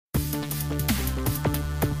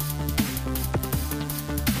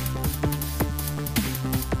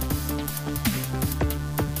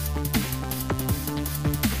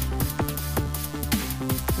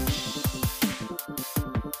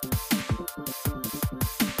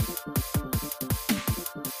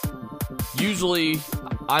Usually,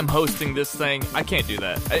 I'm hosting this thing. I can't do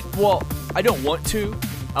that. I don't want to.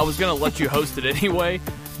 I was gonna let you host it anyway,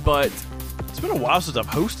 but it's been a while since I've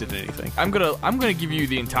hosted anything. I'm gonna give you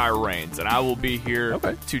the entire reins, and I will be here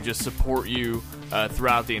to just support you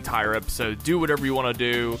throughout the entire episode. Do whatever you want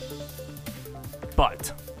to do,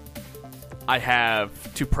 but I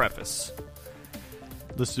have to preface.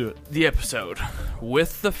 Let's do it. The episode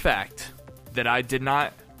with the fact that I did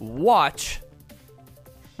not watch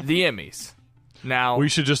the Emmys. Now we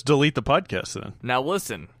should just delete the podcast then. Now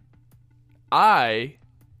listen,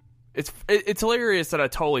 it's hilarious that I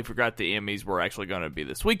totally forgot the Emmys were actually going to be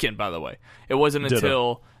this weekend. By the way, it wasn't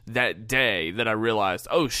until that day that I realized,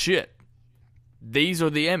 oh shit, these are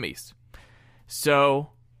the Emmys. So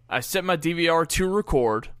I set my DVR to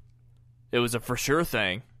record. It was a for sure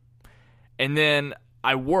thing, and then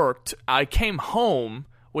I worked. I came home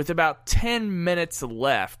with about 10 minutes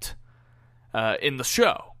left in the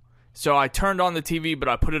show. So I turned on the TV, but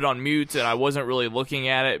I put it on mute, and I wasn't really looking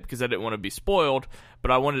at it because I didn't want to be spoiled,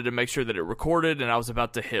 but I wanted to make sure that it recorded, and I was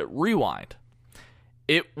about to hit rewind.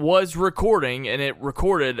 It was recording, and it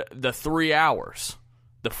recorded the 3 hours,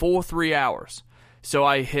 the full 3 hours. So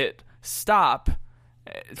I hit stop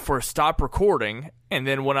for stop recording, and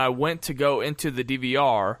then when I went to go into the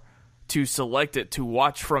DVR to select it to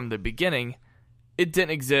watch from the beginning, it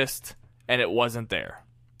didn't exist, and it wasn't there.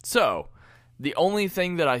 So the only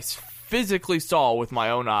thing that I physically saw with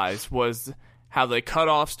my own eyes was how they cut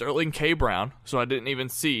off Sterling K. Brown, so I didn't even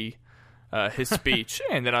see his speech,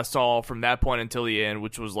 and then I saw from that point until the end,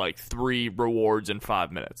 which was like 3 rewards in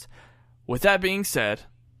 5 minutes. With that being said,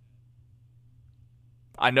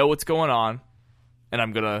 I know what's going on, and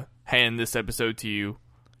I'm going to hand this episode to you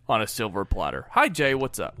on a silver platter. Hi, Jay,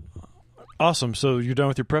 what's up? Awesome, so you're done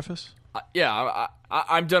with your preface? Yeah,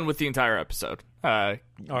 I'm done with the entire episode.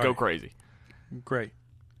 Go crazy. Great.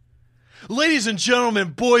 Ladies and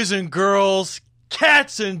gentlemen, boys and girls,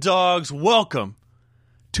 cats and dogs, welcome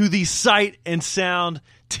to the Sight and Sound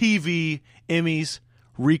TV Emmys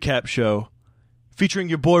recap show featuring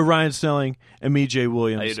your boy Ryan Snelling and me, Jay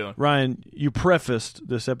Williams. How you doing? Ryan, you prefaced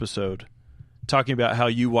this episode talking about how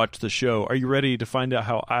you watched the show. Are you ready to find out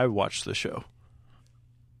how I watched the show?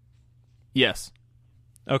 Yes.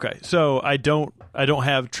 Okay, so I don't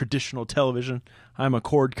have traditional television. I'm a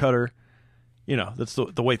cord cutter. You know, that's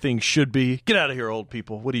the way things should be. Get out of here, old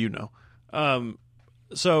people. What do you know?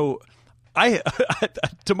 So I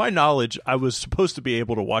to my knowledge, I was supposed to be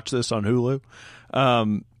able to watch this on Hulu.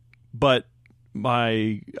 But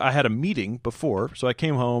I had a meeting before, so I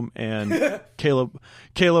came home and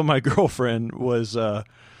Kayla, my girlfriend, was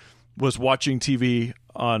watching TV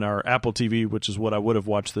on our Apple TV, which is what I would have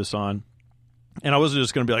watched this on. And I wasn't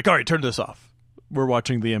just going to be like, all right, turn this off. We're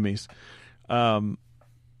watching the Emmys.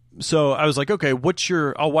 So I was like, okay,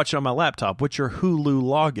 I'll watch it on my laptop. What's your Hulu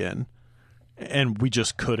login? And we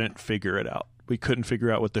just couldn't figure it out. We couldn't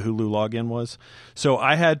figure out what the Hulu login was. So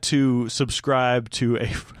I had to subscribe to a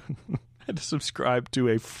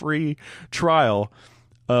free trial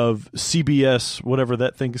of CBS, whatever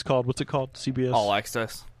that thing is called. What's it called? CBS? All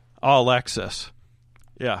Access. All Access.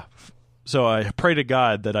 Yeah. So I pray to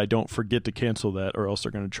God that I don't forget to cancel that, or else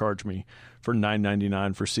they're going to charge me for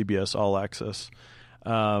 $9.99 for CBS All Access.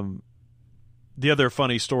 The other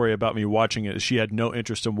funny story about me watching it is she had no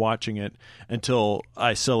interest in watching it until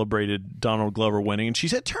I celebrated Donald Glover winning, and she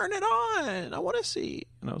said, "Turn it on, I want to see."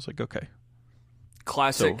 And I was like, "Okay."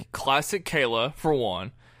 Classic Kayla, for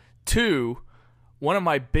one. 2, one of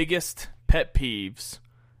my biggest pet peeves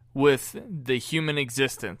with the human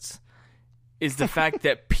existence is the fact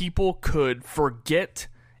that people could forget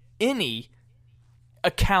any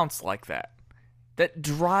accounts like that. That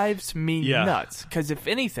drives me nuts. Because if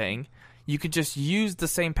anything, you could just use the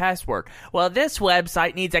same password. Well, this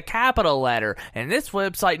website needs a capital letter, and this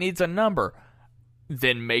website needs a number.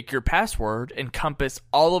 Then make your password encompass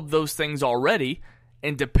all of those things already,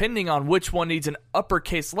 and depending on which one needs an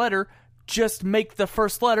uppercase letter, just make the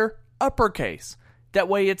first letter uppercase. That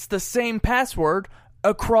way it's the same password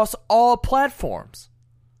across all platforms.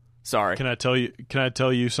 Sorry. Can I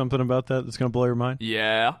tell you something about that that's going to blow your mind?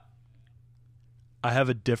 Yeah. I have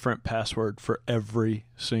a different password for every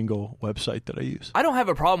single website that I use. I don't have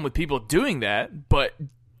a problem with people doing that, but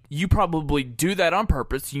you probably do that on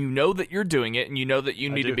purpose. You know that you're doing it, and you know that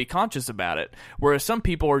you need to be conscious about it. Whereas some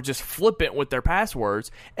people are just flippant with their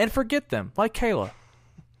passwords and forget them, like Kayla.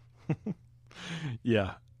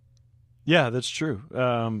 Yeah. Yeah, that's true.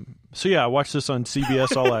 So yeah, I watched this on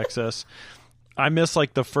CBS All Access. I missed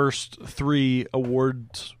like the first 3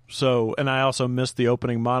 awards So, and I also missed the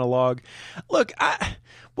opening monologue. Look,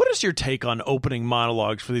 what is your take on opening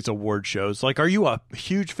monologues for these award shows? Like, are you a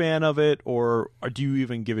huge fan of it, or do you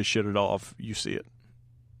even give a shit at all if you see it?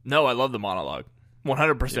 No, I love the monologue.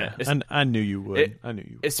 100%. Yeah, I knew you would. I knew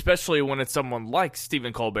you would. Especially when it's someone like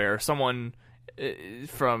Stephen Colbert, someone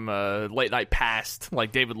from late night past,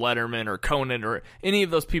 like David Letterman or Conan or any of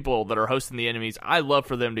those people that are hosting the Emmys. I love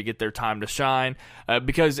for them to get their time to shine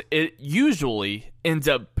because it usually ends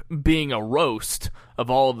up being a roast of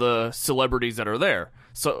all the celebrities that are there.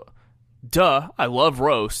 So, I love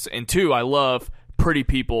roasts, and 2, I love pretty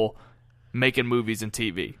people making movies and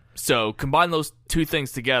TV. So combine those two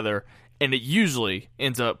things together, and it usually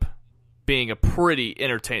ends up being a pretty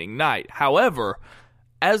entertaining night. However,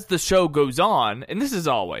 as the show goes on, and this is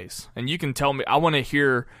always, and you can tell me, I want to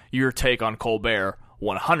hear your take on Colbert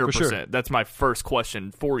 100%. For sure. That's my first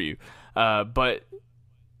question for you. But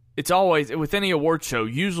it's always, with any award show,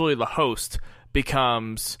 usually the host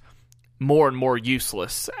becomes more and more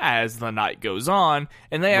useless as the night goes on,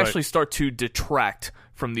 and they actually start to detract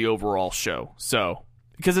from the overall show. So,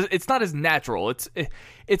 because it's not as natural.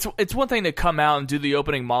 It's one thing to come out and do the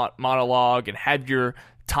opening monologue and have your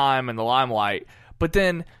time in the limelight, but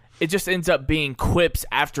then it just ends up being quips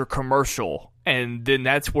after commercial, and then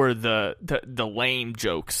that's where the lame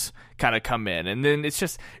jokes kind of come in. And then it's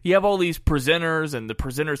just, you have all these presenters, and the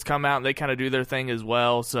presenters come out and they kind of do their thing as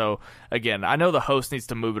well. So again, I know the host needs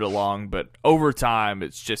to move it along, but over time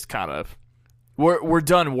it's just kind of, we're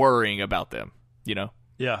done worrying about them, you know?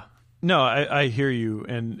 Yeah. No, I hear you.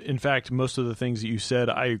 And in fact, most of the things that you said,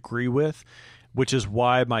 I agree with, which is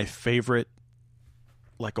why my favorite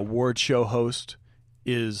like award show host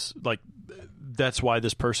is like, that's why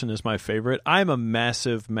this person is my favorite. I'm a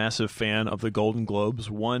massive, massive fan of the Golden Globes.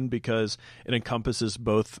 One, because it encompasses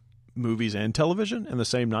both movies and television in the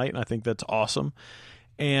same night, and I think that's awesome.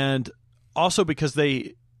 And also because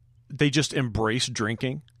they just embrace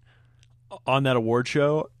drinking on that award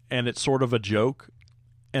show, and it's sort of a joke.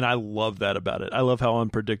 And I love that about it. I love how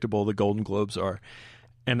unpredictable the Golden Globes are.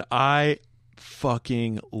 And I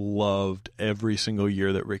fucking loved every single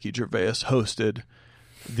year that Ricky Gervais hosted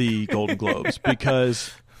the Golden Globes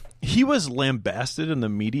because he was lambasted in the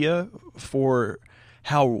media for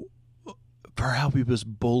how he was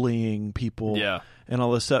bullying people and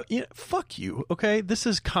all this stuff. Yeah, fuck you, okay? This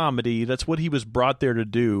is comedy. That's what he was brought there to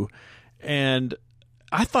do. And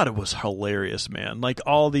I thought it was hilarious, man. Like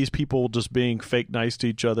all these people just being fake nice to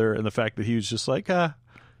each other, and the fact that he was just like,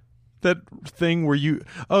 that thing where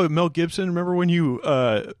Mel Gibson, remember when you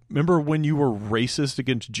were racist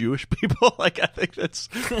against Jewish people? Like I think it's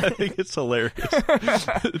hilarious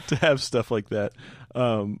to have stuff like that.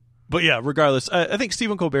 But yeah, regardless, I think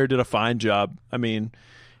Stephen Colbert did a fine job. I mean,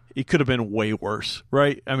 it could have been way worse,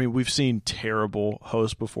 right? I mean, we've seen terrible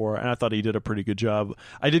hosts before, and I thought he did a pretty good job.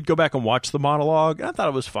 I did go back and watch the monologue, and I thought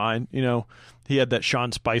it was fine. You know, he had that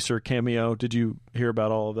Sean Spicer cameo. Did you hear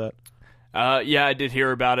about all of that? Yeah, I did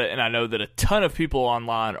hear about it, and I know that a ton of people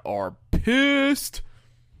online are pissed.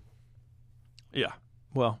 Yeah,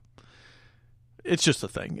 well, it's just a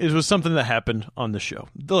thing. It was something that happened on the show.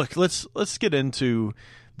 Look, let's get into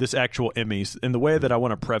this actual Emmys, and the way that I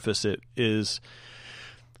want to preface it is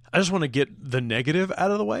I just want to get the negative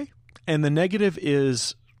out of the way. And the negative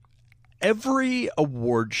is every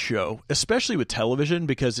award show, especially with television,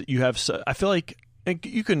 because you have, I feel like, and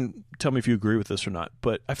you can tell me if you agree with this or not,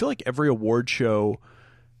 but I feel like every award show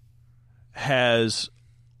has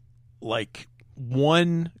like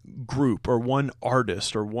one group or one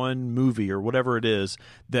artist or one movie or whatever it is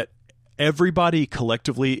that everybody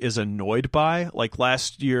collectively is annoyed by. Like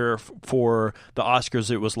last year for the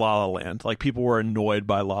Oscars, it was La La Land. Like people were annoyed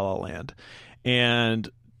by La La Land. And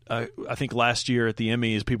I think last year at the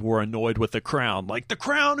Emmys, people were annoyed with The Crown. Like, The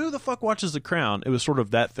Crown? Who the fuck watches The Crown? It was sort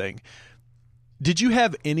of that thing. Did you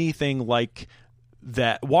have anything like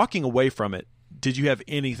that? Walking away from it, did you have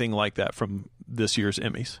anything like that from this year's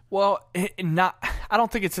Emmys? Well, I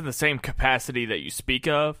don't think it's in the same capacity that you speak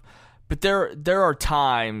of, but there are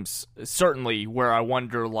times, certainly, where I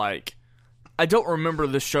wonder, like, I don't remember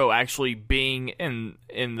the show actually being in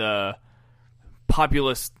the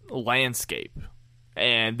populist landscape.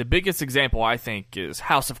 And the biggest example, I think, is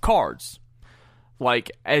House of Cards. Like,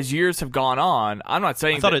 as years have gone on, I'm not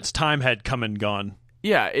saying I thought its time had come and gone.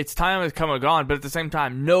 Yeah, its time has come and gone, but at the same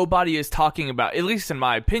time, nobody is talking about, at least in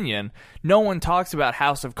my opinion, no one talks about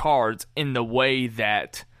House of Cards in the way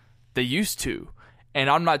that they used to. And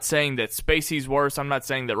I'm not saying that Spacey's worse. I'm not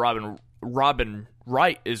saying that Robin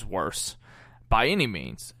Wright is worse by any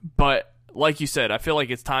means. But like you said, I feel like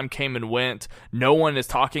its time came and went. No one is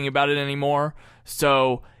talking about it anymore.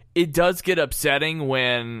 So it does get upsetting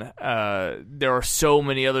when there are so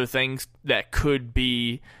many other things that could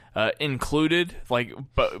be included, like,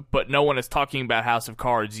 but no one is talking about House of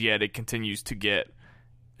Cards yet. It continues to get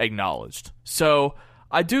acknowledged, so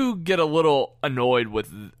I do get a little annoyed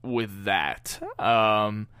with that.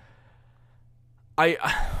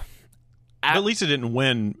 At least it didn't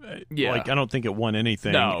win. Yeah. Like, I don't think it won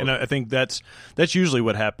anything. No. And I think that's usually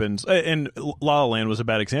what happens. And La La Land was a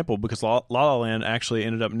bad example because La La Land actually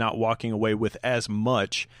ended up not walking away with as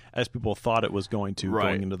much as people thought it was going to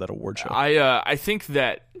going into that award show. I think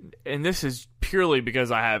that, and this is purely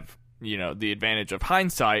because I have, the advantage of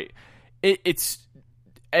hindsight, it's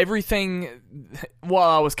everything. Well,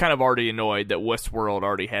 I was kind of already annoyed that Westworld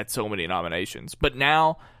already had so many nominations, but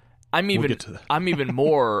now I'm even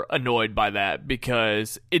more annoyed by that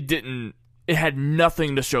because it had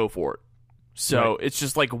nothing to show for it. So It's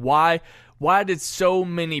just like, why did so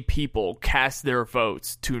many people cast their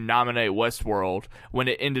votes to nominate Westworld when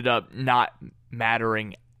it ended up not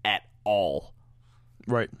mattering at all?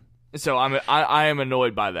 Right. So I am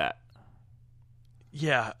annoyed by that.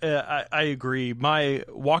 Yeah, I agree. My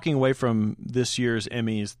walking away from this year's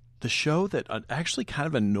Emmys, the show that actually kind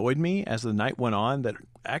of annoyed me as the night went on, that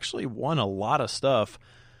actually won a lot of stuff,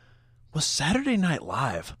 was Saturday Night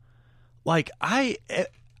Live. Like, I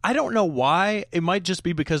don't know why. It might just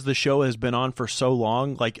be because the show has been on for so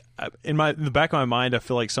long. Like, in the back of my mind, I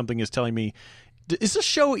feel like something is telling me, is this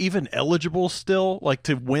show even eligible still? Like,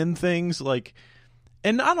 to win things? Like,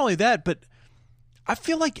 and not only that, but I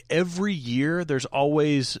feel like every year there's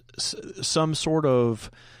always some sort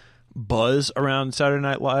of buzz around Saturday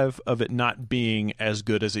Night Live of it not being as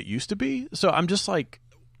good as it used to be. So I'm just like,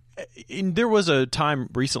 there was a time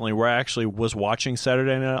recently where I actually was watching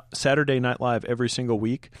Saturday Night Live every single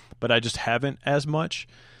week, but I just haven't as much.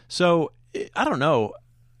 So I don't know.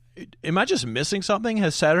 Am I just missing something?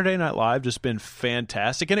 Has Saturday Night Live just been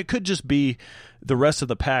fantastic? And it could just be the rest of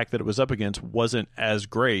the pack that it was up against wasn't as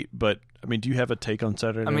great. But I mean, do you have a take on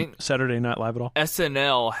Saturday Night Live at all?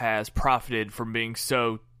 SNL has profited from being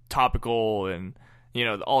so topical and,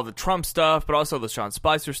 all the Trump stuff, but also the Sean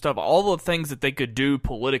Spicer stuff, all the things that they could do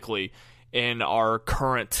politically in our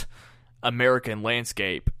current American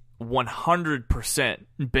landscape 100%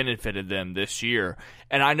 benefited them this year.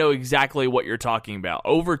 And I know exactly what you're talking about.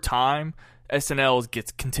 Over time,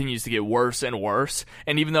 SNL continues to get worse and worse.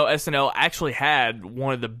 And even though SNL actually had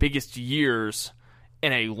one of the biggest years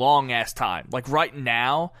in a long ass time, like right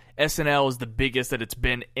now, SNL is the biggest that it's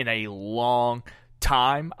been in a long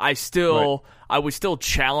time. I would still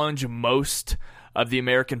challenge most of the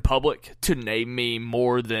American public to name me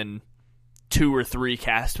more than 2 or 3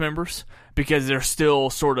 cast members, because they're still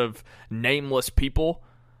sort of nameless people.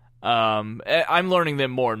 I'm learning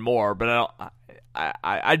them more and more, but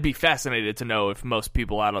I'd be fascinated to know if most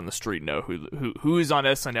people out on the street know who is on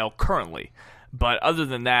SNL currently. But other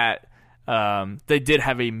than that, they did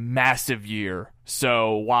have a massive year.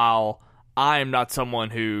 So while I am not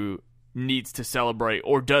someone who needs to celebrate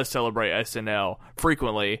or does celebrate SNL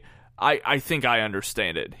frequently, I think I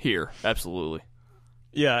understand it here. Absolutely.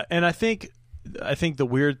 Yeah, and I think the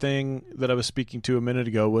weird thing that I was speaking to a minute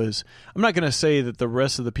ago was, I'm not going to say that the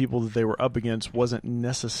rest of the people that they were up against wasn't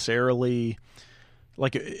necessarily,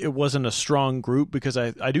 like, it wasn't a strong group, because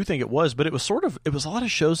I do think it was, but it was a lot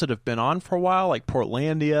of shows that have been on for a while, like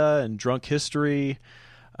Portlandia and Drunk History.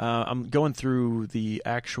 I'm going through the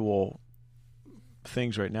actual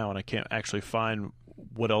things right now, and I can't actually find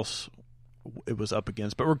what else it was up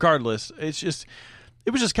against. But regardless, it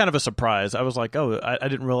was just kind of a surprise. I was like, oh, I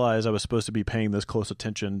didn't realize I was supposed to be paying this close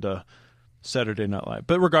attention to Saturday Night Live.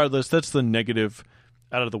 But regardless, that's the negative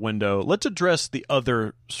out of the window. Let's address the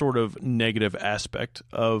other sort of negative aspect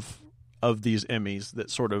of these Emmys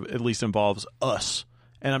that sort of at least involves us,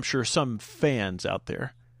 and I'm sure some fans out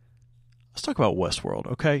there. Let's talk about Westworld,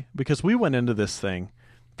 okay? Because we went into this thing.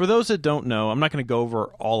 For those that don't know, I'm not going to go over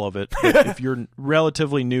all of it. But if you're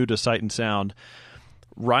relatively new to Sight and Sound,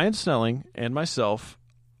 Ryan Snelling and myself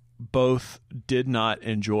both did not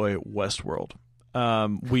enjoy Westworld.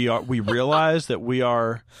 We realize that we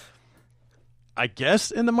are, I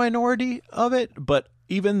guess, in the minority of it, but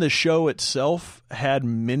even the show itself had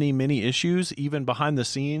many, many issues. Even behind the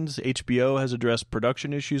scenes, HBO has addressed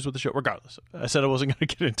production issues with the show. Regardless, I said I wasn't going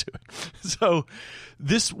to get into it. So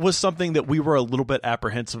this was something that we were a little bit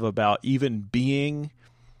apprehensive about, even being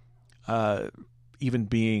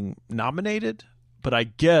nominated. But I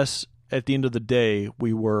guess at the end of the day,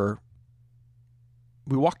 we walked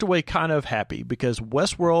away kind of happy, because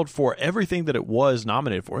Westworld, for everything that it was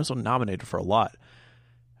nominated for, it's nominated for a lot,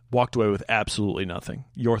 walked away with absolutely nothing.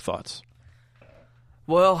 Your thoughts?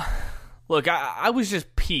 Well, Look, I was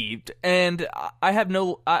just peeved, and I have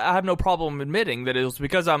no problem admitting that it was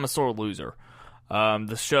because I'm a sore loser.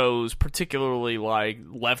 The shows, particularly like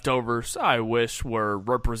Leftovers, I wish were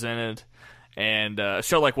represented, and a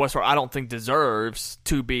show like Westworld, I don't think deserves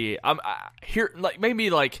to be. Here, like maybe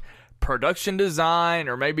like production design,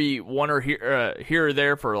 or maybe one or here or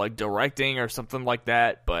there for like directing or something like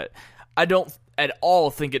that. But I don't at all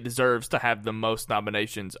think it deserves to have the most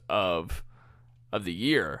nominations of the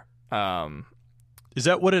year. Is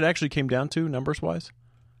that what it actually came down to, numbers-wise?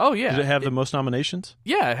 Oh, yeah. Did it have the most nominations?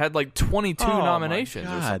 Yeah, it had like 22 nominations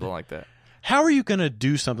or something like that. How are you going to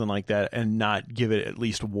do something like that and not give it at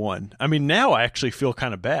least one? I mean, now I actually feel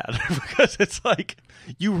kind of bad because it's like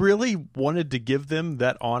you really wanted to give them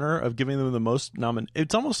that honor of giving them the most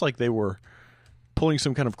It's almost like they were pulling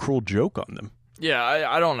some kind of cruel joke on them. Yeah,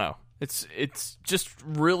 I don't know. It's just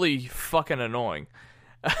really fucking annoying.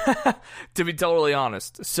 To be totally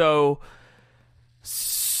honest. So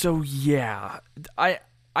yeah,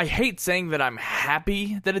 I hate saying that I'm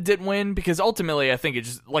happy that it didn't win, because ultimately I think it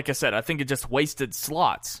just, like I said, I think it just wasted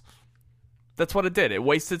slots. That's what it did. It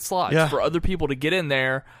wasted slots for other people to get in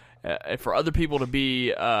there, for other people to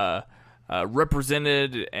be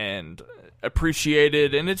represented and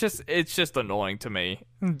appreciated, and it's just annoying to me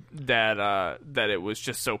that it was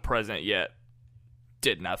just so present yet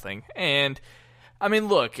did nothing. And I mean,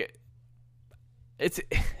 look,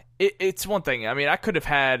 it's one thing. I mean, I could have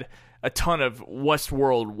had a ton of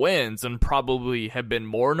Westworld wins and probably have been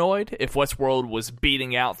more annoyed if Westworld was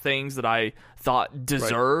beating out things that I thought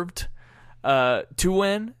deserved to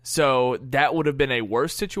win. So that would have been a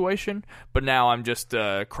worse situation. But now I'm just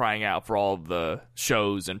crying out for all of the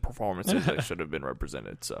shows and performances that should have been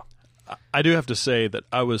represented. So I do have to say that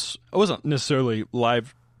I wasn't necessarily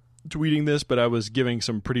live tweeting this, but I was giving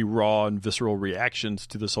some pretty raw and visceral reactions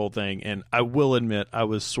to this whole thing, and I will admit I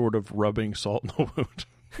was sort of rubbing salt in the wound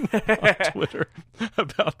on Twitter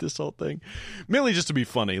about this whole thing, mainly just to be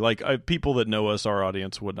funny. Like people that know us, our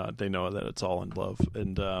audience, whatnot, they know that it's all in love,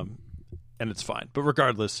 and it's fine. But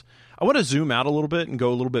regardless, I want to zoom out a little bit and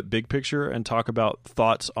go a little bit big picture and talk about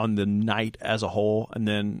thoughts on the night as a whole, and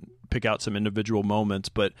then pick out some individual moments.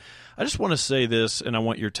 But I just want to say this, and I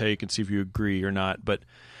want your take and see if you agree or not. But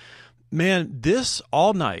man, this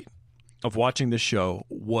all night of watching this show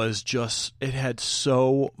was just, it had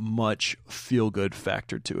so much feel-good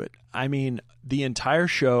factor to it. I mean, the entire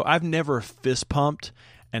show, I've never fist pumped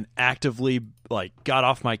and actively like got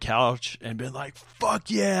off my couch and been like,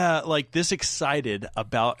 fuck yeah, like this excited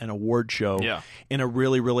about an award show in a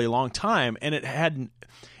really, really long time. And it had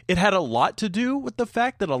a lot to do with the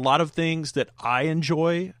fact that a lot of things that I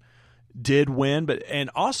enjoy did win, and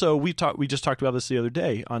also we just talked about this the other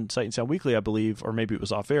day on Sight and Sound Weekly, I believe, or maybe it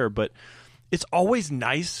was off air, but it's always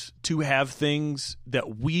nice to have things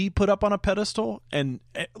that we put up on a pedestal. And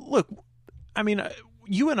look, I mean,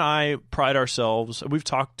 you and I pride ourselves, and we've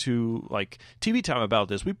talked to like TV Time about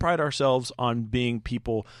this, we pride ourselves on being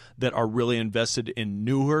people that are really invested in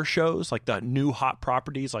newer shows, like the new hot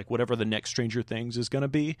properties, like whatever the next Stranger Things is going to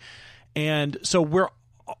be. And so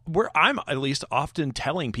I'm at least often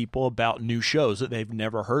telling people about new shows that they've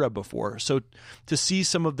never heard of before. So to see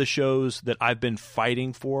some of the shows that I've been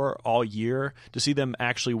fighting for all year, to see them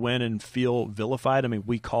actually win and feel vilified. I mean,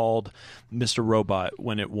 we called Mr. Robot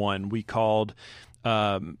when it won. We called,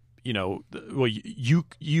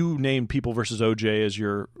 you named People versus OJ as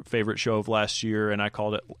your favorite show of last year, and I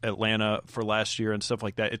called it Atlanta for last year and stuff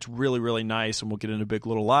like that. It's really, really nice, and we'll get into Big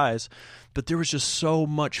Little Lies. But there was just so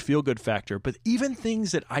much feel-good factor. But even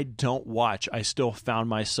things that I don't watch, I still found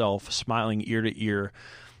myself smiling ear to ear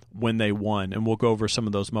when they won, and we'll go over some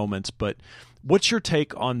of those moments. But what's your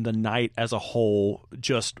take on the night as a whole,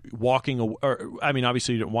 just walking away, I mean,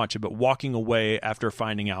 obviously you didn't watch it, but walking away after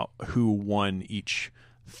finding out who won each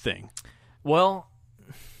thing? Well,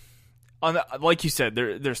 like you said,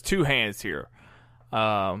 there's two hands here.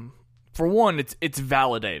 For one, it's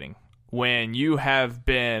validating when you have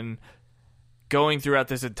been going throughout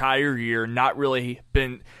this entire year, not really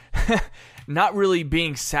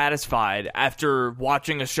being satisfied after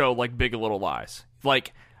watching a show like Big Little Lies.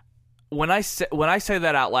 Like when I say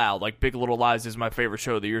that out loud, like Big Little Lies is my favorite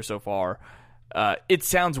show of the year so far, it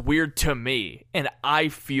sounds weird to me, and I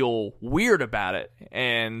feel weird about it,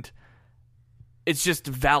 and it's just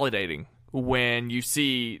validating when you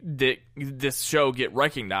see this show get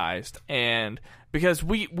recognized. And because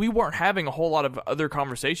we weren't having a whole lot of other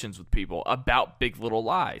conversations with people about Big Little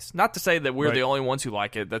Lies. Not to say that we're the only ones who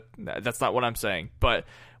like it. That's not what I'm saying. But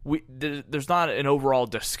there's not an overall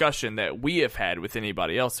discussion that we have had with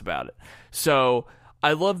anybody else about it. So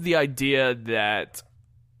I love the idea that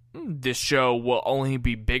this show will only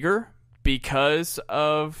be bigger because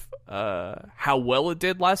of how well it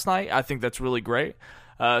did last night. I think that's really great.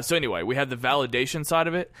 So anyway, we have the validation side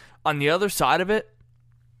of it. On the other side of it,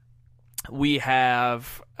 we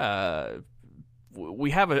have a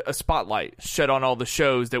spotlight shed on all the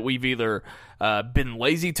shows that we've either been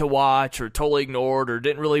lazy to watch or totally ignored or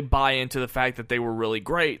didn't really buy into the fact that they were really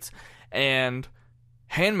great. And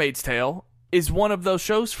Handmaid's Tale is one of those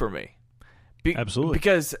shows for me. Absolutely.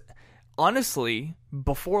 Because honestly,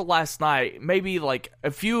 before last night, maybe like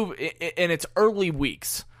a few in its early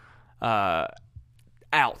weeks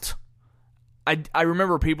out, I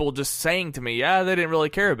remember people just saying to me, yeah, they didn't really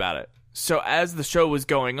care about it. So as the show was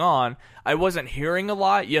going on, I wasn't hearing a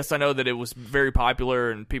lot. Yes, I know that it was very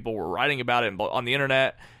popular and people were writing about it on the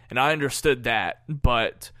internet, and I understood that,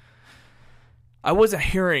 but I wasn't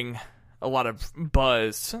hearing a lot of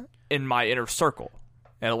buzz in my inner circle,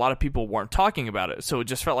 and a lot of people weren't talking about it, so it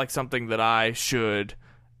just felt like something that I should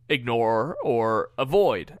ignore or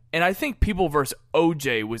avoid. And I think People vs.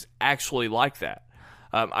 OJ was actually like that.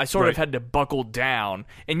 I sort of had to buckle down,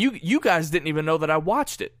 and you guys didn't even know that I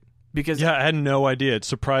watched it. Because I had no idea. It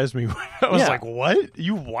surprised me. I was like, "What?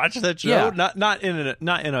 You watched that show?" Yeah. Not in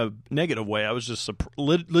a negative way. I was just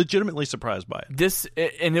legitimately surprised by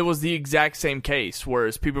it. And it was the exact same case.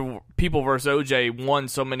 Whereas People vs. OJ won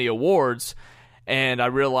so many awards, and I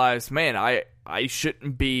realized, man, I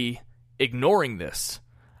shouldn't be ignoring this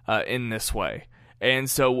in this way. And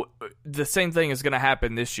so the same thing is going to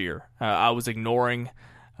happen this year. I was ignoring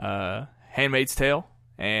Handmaid's Tale.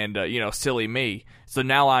 And, silly me. So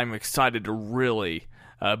now I'm excited to really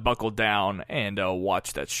buckle down and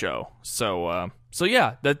watch that show. So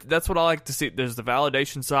yeah, that's what I like to see. There's the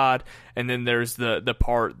validation side, and then there's the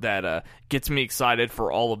part that gets me excited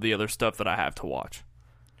for all of the other stuff that I have to watch.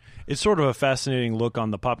 It's sort of a fascinating look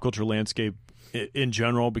on the pop culture landscape in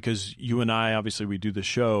general, because you and I, obviously, we do the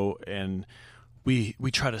show, and we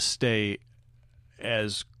try to stay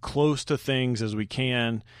as close to things as we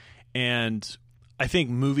can, and I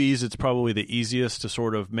think movies, it's probably the easiest to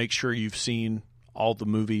sort of make sure you've seen all the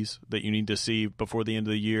movies that you need to see before the end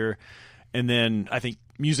of the year. And then I think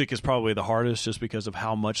music is probably the hardest just because of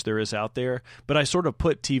how much there is out there. But I sort of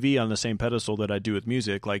put TV on the same pedestal that I do with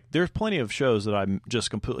music. Like, there's plenty of shows that I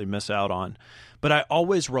just completely miss out on. But I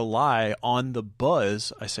always rely on the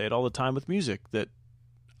buzz. I say it all the time with music, that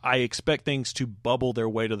I expect things to bubble their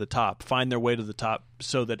way to the top, find their way to the top,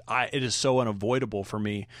 so that it is so unavoidable for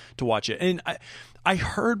me to watch it. And I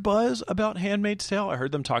heard buzz about Handmaid's Tale. I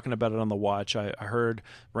heard them talking about it on the watch. I heard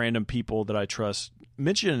random people that I trust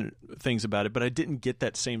mention things about it, but I didn't get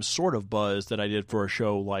that same sort of buzz that I did for a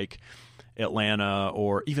show like Atlanta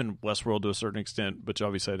or even Westworld to a certain extent, which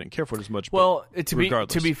obviously I didn't care for it as much. Well, to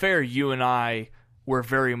be fair, you and I were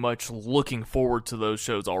very much looking forward to those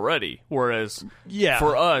shows already. Whereas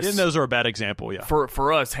for us, and those are a bad example. Yeah,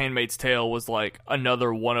 for us, Handmaid's Tale was like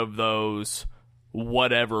another one of those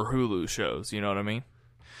whatever Hulu shows. You know what I mean?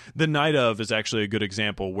 The Night Of is actually a good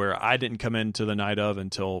example where I didn't come into The Night Of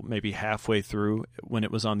until maybe halfway through when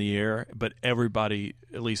it was on the air, but everybody,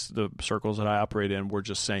 at least the circles that I operate in, were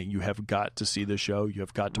just saying, you have got to see the show, you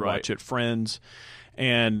have got to watch it, friends.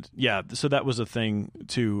 And so that was a thing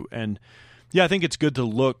too. And I think it's good to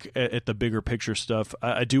look at the bigger picture stuff.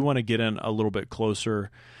 I do want to get in a little bit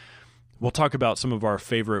closer. We'll talk about some of our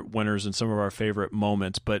favorite winners and some of our favorite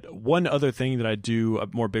moments. But one other thing that I do, a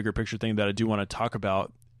more bigger picture thing that I do want to talk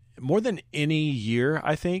about, more than any year,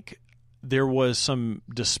 I think, there was some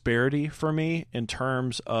disparity for me in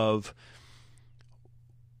terms of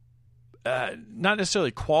not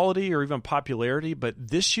necessarily quality or even popularity, but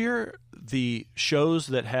this year, the shows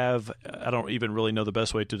that have, I don't even really know the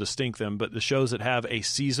best way to distinct them, but the shows that have a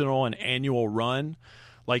seasonal and annual run,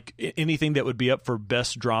 like anything that would be up for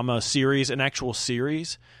best drama series, an actual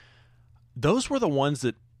series, those were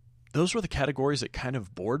the categories that kind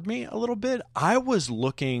of bored me a little bit. I was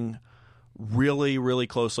looking really, really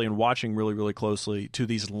closely and watching really, really closely to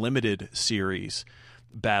these limited series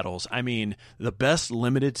battles. I mean, the best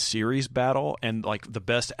limited series battle and like the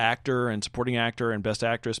best actor and supporting actor and best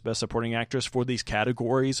actress, best supporting actress for these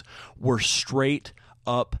categories were straight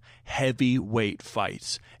up heavyweight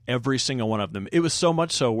fights. Every single one of them. It was so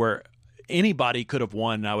much so where anybody could have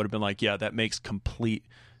won and I would have been like, yeah, that makes complete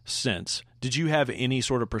sense. Did you have any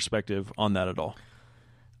sort of perspective on that at all?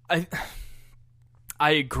 I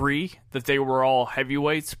agree that they were all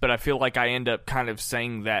heavyweights, but I feel like I end up kind of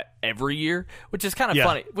saying that every year, which is kind of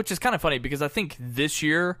funny. Which is kind of funny because I think this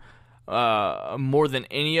year, more than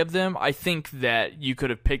any of them, I think that you could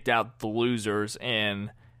have picked out the losers in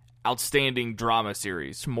outstanding drama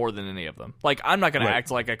series more than any of them. Like, I'm not going to act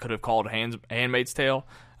like I could have called Handmaid's Tale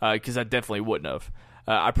because I definitely wouldn't have.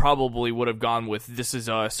 I probably would have gone with This Is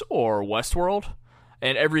Us or Westworld.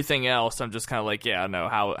 And everything else, I'm just kind of like, yeah, no,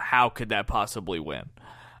 how could that possibly win?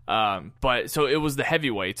 But so it was the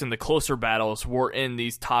heavyweights, and the closer battles were in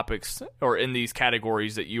these topics or in these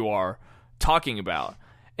categories that you are talking about.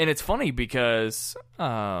 And it's funny because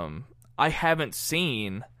I haven't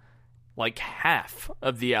seen like half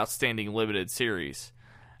of the outstanding limited series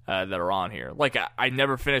that are on here. Like I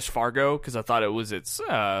never finished Fargo because I thought it was its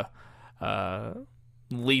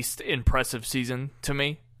least impressive season to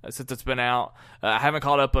me. Since it's been out. I haven't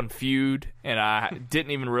caught up on Feud, and I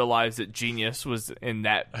didn't even realize that Genius was in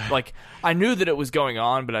that. Like, I knew that it was going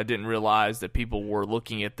on, but I didn't realize that people were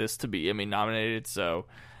looking at this to be Emmy nominated. So,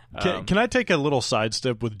 can I take a little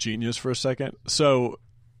sidestep with Genius for a second? So,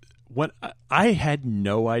 when I had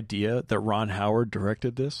no idea that Ron Howard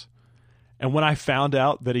directed this, and when I found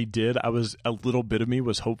out that he did, a little bit of me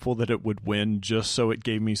was hopeful that it would win, just so it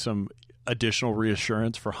gave me some additional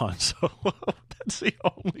reassurance for Han Solo. That's the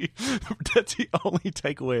only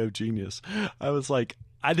takeaway of Genius. I was like,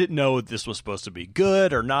 I didn't know if this was supposed to be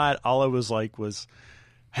good or not. All I was like was,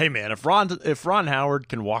 hey man, if Ron Howard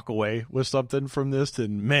can walk away with something from this,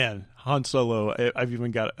 then man, Han Solo, I've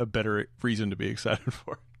even got a better reason to be excited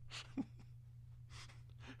for it.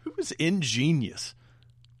 Who was in Genius?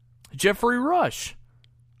 Jeffrey Rush.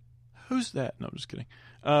 Who's that? No, I'm just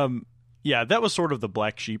kidding. Yeah, that was sort of the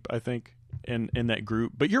black sheep, I think, in that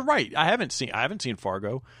group. But you're right. I haven't seen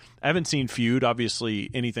Fargo. I haven't seen Feud.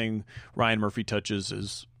 Obviously, anything Ryan Murphy touches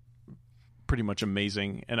is pretty much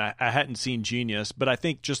amazing. And I hadn't seen Genius, but I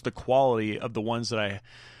think just the quality of the ones that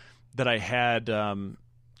I had.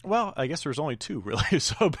 Well, I guess there's only two really.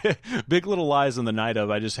 So Big Little Lies and The Night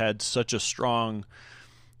Of, I just had such a strong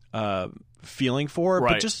feeling for it.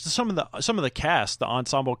 Right. But just some of the cast, the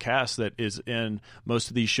ensemble cast that is in most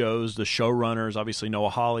of these shows, the showrunners, obviously Noah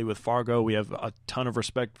Hawley with Fargo, we have a ton of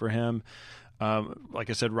respect for him. Like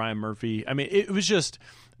I said, Ryan Murphy. I mean, it was just,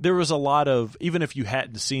 there was a lot of, even if you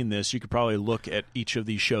hadn't seen this, you could probably look at each of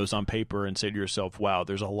these shows on paper and say to yourself, wow,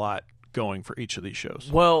 there's a lot going for each of these shows.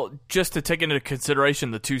 Well, just to take into consideration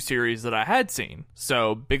the two series that I had seen,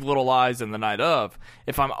 so Big Little Lies and The Night Of,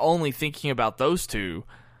 if I'm only thinking about those two,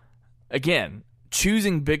 again,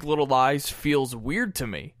 choosing Big Little Lies feels weird to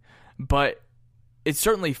me, but it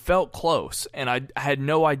certainly felt close, and I had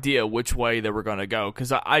no idea which way they were going to go,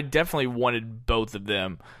 because I definitely wanted both of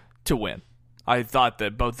them to win. I thought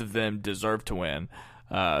that both of them deserved to win,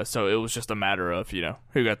 so it was just a matter of,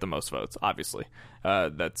 who got the most votes, obviously.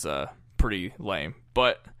 That's pretty lame.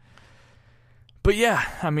 But yeah,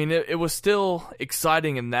 I mean, it was still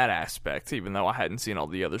exciting in that aspect, even though I hadn't seen all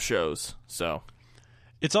the other shows, so...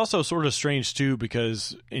 It's also sort of strange, too,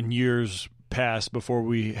 because in years past, before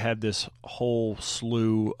we had this whole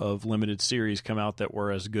slew of limited series come out that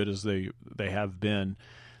were as good as they have been,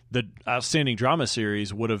 the Outstanding Drama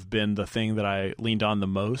Series would have been the thing that I leaned on the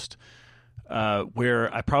most,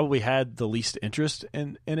 where I probably had the least interest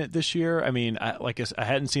in it this year. I mean, I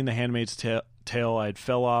hadn't seen The Handmaid's Tale. I had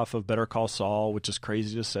fell off of Better Call Saul, which is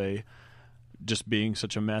crazy to say, just being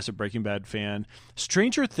such a massive Breaking Bad fan.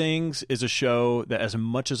 Stranger Things is a show that, as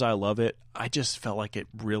much as I love it, I just felt like it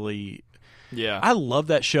really... Yeah. I love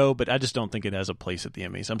that show, but I just don't think it has a place at the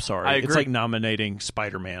Emmys. I'm sorry. I agree. It's like nominating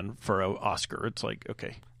Spider-Man for an Oscar. It's like,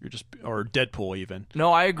 okay, or Deadpool even.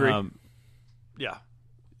 No, I agree. Yeah.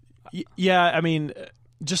 Yeah, I mean,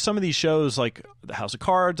 just some of these shows like The House of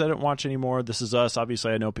Cards, I don't watch anymore. This Is Us,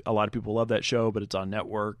 obviously I know a lot of people love that show, but it's on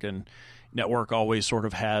network, and network always sort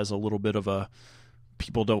of has a little bit of a,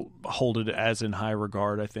 people don't hold it as in high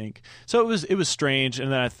regard, I think. So it was strange.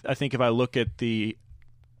 And then I think if I look at the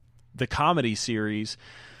comedy series,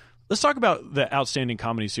 let's talk about the Outstanding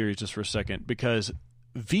Comedy Series just for a second, because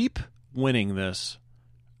Veep winning this,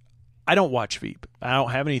 I don't watch Veep. I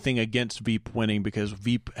don't have anything against Veep winning, because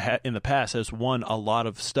Veep in the past has won a lot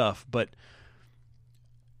of stuff, but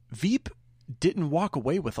Veep didn't walk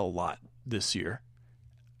away with a lot this year.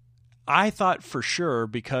 I thought for sure,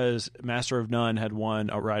 because Master of None had won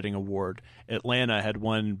a writing award, Atlanta had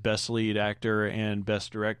won Best Lead Actor and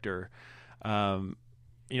Best Director.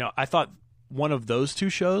 I thought one of those two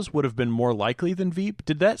shows would have been more likely than Veep.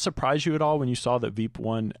 Did that surprise you at all when you saw that Veep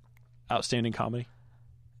won Outstanding Comedy?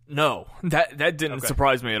 No, that didn't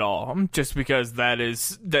surprise me at all. Just because that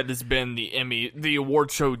has been the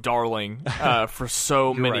award show darling for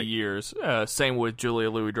so many years. Same with Julia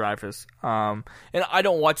Louis-Dreyfus. And I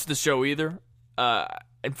don't watch the show either.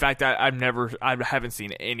 In fact, I haven't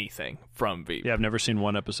seen anything from Veep. Yeah, I've never seen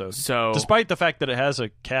one episode. So, despite the fact that it has a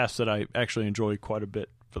cast that I actually enjoy quite a bit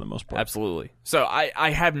for the most part. Absolutely. So I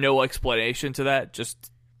have no explanation to that.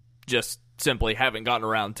 Just simply haven't gotten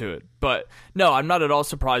around to it. But no, I'm not at all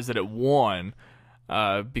surprised that it won,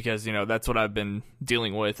 because that's what I've been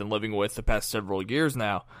dealing with and living with the past several years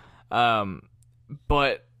now.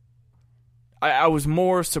 But I was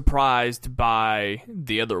more surprised by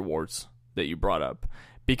the other awards that you brought up,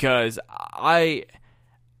 because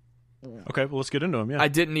Okay, well, let's get into them. Yeah, I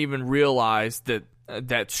didn't even realize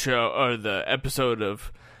that show or the episode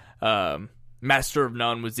of Master of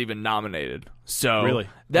None was even nominated. So really?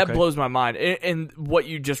 That blows my mind. And what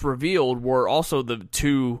you just revealed were also the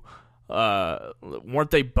two.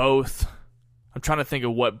 Weren't they both? I'm trying to think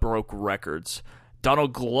of what broke records.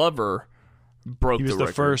 Donald Glover broke the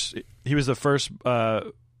record. He was the first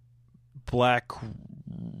black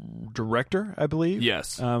director, I believe.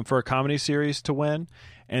 Yes. For a comedy series to win.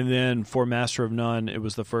 And then for Master of None, it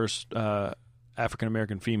was the first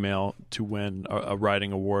African-American female to win a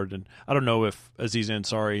writing award. And I don't know if Aziz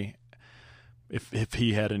Ansari, if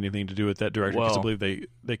he had anything to do with that direction, because I believe they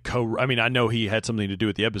I mean, I know he had something to do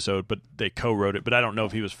with the episode, but they co-wrote it. But I don't know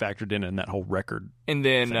if he was factored in that whole record. And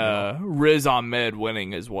then Riz Ahmed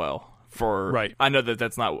winning as well. Right. I know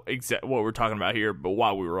that's not what we're talking about here, but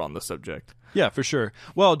while we were on the subject. Yeah, for sure.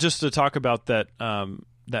 Well, just to talk about that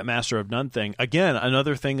that Master of None thing, again,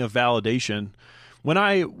 another thing of validation.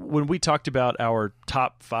 When we talked about our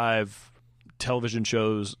top 5 television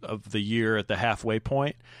shows of the year at the halfway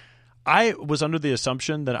point, I was under the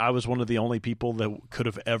assumption that I was one of the only people that could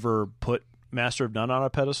have ever put Master of None on a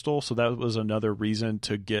pedestal, so that was another reason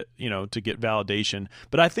to get validation.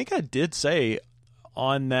 But I think I did say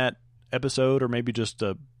on that episode, or maybe just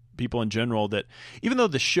people in general, that even though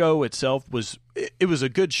the show itself was a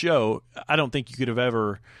good show, I don't think you could have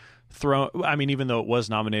ever thrown. I mean, even though it was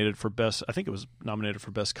nominated for best, I think it was nominated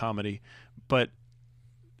for best comedy, but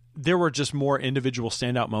there were just more individual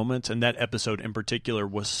standout moments, and that episode in particular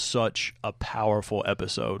was such a powerful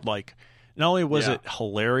episode. Like, not only was it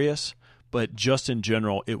hilarious, but just in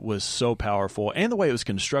general, it was so powerful, and the way it was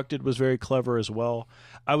constructed was very clever as well.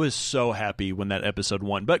 I was so happy when that episode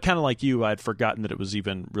won, but kind of like you, I'd forgotten that it was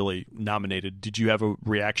even really nominated. Did you have a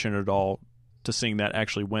reaction at all to seeing that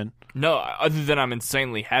actually win? No, other than I'm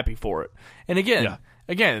insanely happy for it. And again,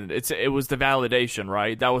 it was the validation,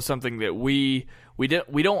 right? That was something that we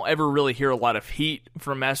don't ever really hear a lot of heat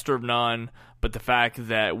from Master of None, but the fact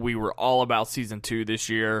that we were all about season 2 this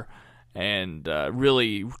year and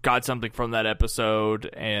really got something from that episode.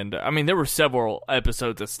 And I mean, there were several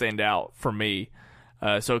episodes that stand out for me,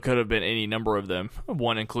 so it could have been any number of them,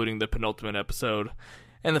 one including the penultimate episode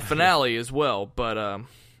and the finale as well. But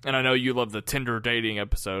and I know you love the Tinder dating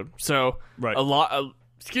episode, so right. a lot of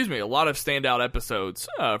standout episodes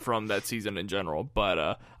from that season in general.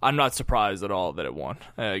 But I'm not surprised at all that it won.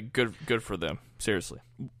 Good for them, seriously.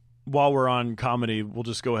 While we're on comedy, we'll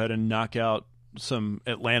just go ahead and knock out some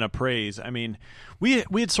Atlanta praise. I mean, we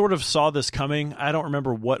had sort of saw this coming. I don't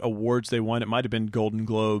remember what awards they won. It might have been Golden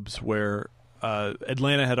Globes, where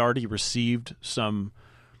Atlanta had already received some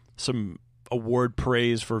award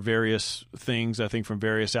praise for various things, I think, from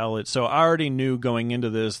various outlets. So I already knew going into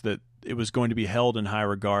this that it was going to be held in high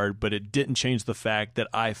regard, but it didn't change the fact that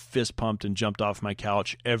I fist pumped and jumped off my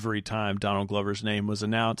couch every time Donald Glover's name was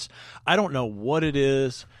announced. I don't know what it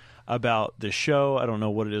is about this show. I don't know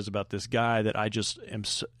what it is about this guy that I just am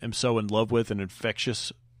so in love with and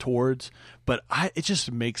infectious towards, but it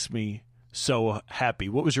just makes me so happy.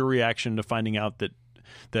 What was your reaction to finding out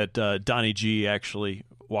that Donnie G actually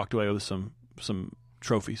walked away with some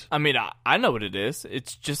trophies? I mean, I know what it is.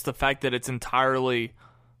 It's just the fact that it's entirely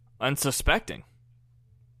unsuspecting.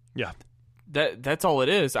 Yeah. That's all it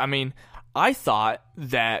is. I mean, I thought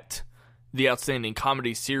that the Outstanding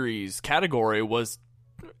Comedy Series category was,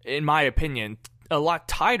 in my opinion, a lot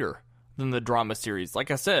tighter than the drama series.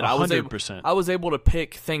 Like I said, 100%. I was able to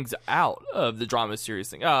pick things out of the drama series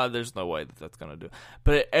thing. There's no way that's going to do.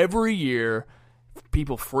 But every year,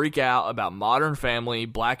 people freak out about Modern Family.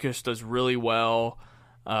 Blackish does really well.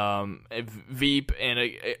 Veep,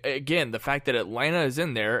 and again, the fact that Atlanta is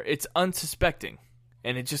in there, it's unsuspecting,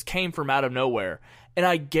 and it just came from out of nowhere. And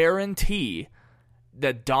I guarantee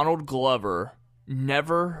that Donald Glover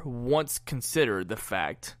never once considered the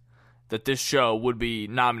fact that this show would be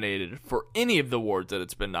nominated for any of the awards that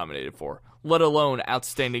it's been nominated for, let alone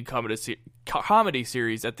Outstanding Comedy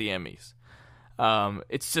Series at the Emmys.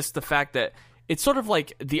 It's just the fact that it's sort of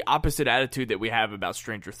like the opposite attitude that we have about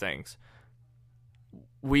Stranger Things.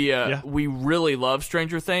 We really love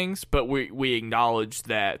Stranger Things, but we acknowledge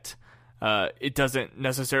that it doesn't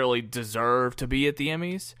necessarily deserve to be at the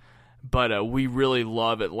Emmys. But we really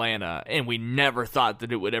love Atlanta, and we never thought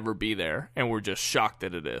that it would ever be there, and we're just shocked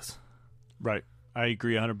that it is. Right. I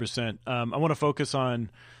agree 100%. I want to focus on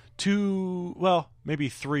maybe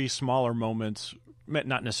three smaller moments,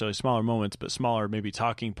 not necessarily smaller moments, but smaller maybe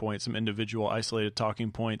talking points, some individual isolated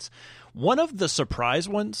talking points. One of the surprise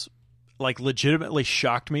ones, like legitimately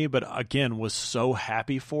shocked me, but again was so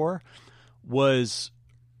happy for, was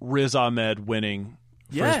Riz Ahmed winning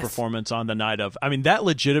for his performance on the night of. I mean, that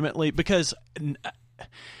legitimately, because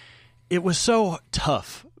it was so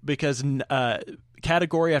tough, because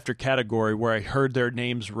category after category where I heard their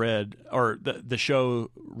names read, or the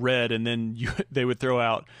show read, and then they would throw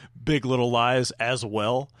out Big Little Lies as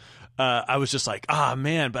well. I was just like,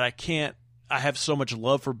 man, but I can't. I have so much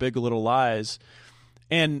love for Big Little Lies.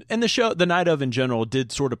 And the show, the night of in general,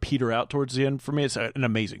 did sort of peter out towards the end for me. It's an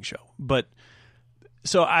amazing show. But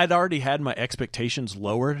so I'd already had my expectations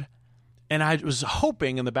lowered, and I was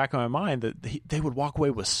hoping in the back of my mind that they would walk away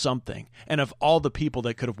with something. And of all the people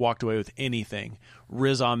that could have walked away with anything,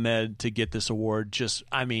 Riz Ahmed to get this award, just,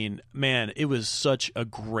 I mean, man, it was such a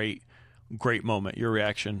great, great moment. Your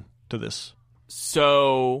reaction to this?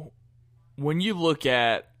 So when you look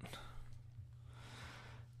at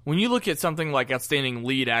something like Outstanding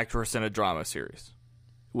Lead Actress in a Drama Series,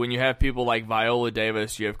 when you have people like Viola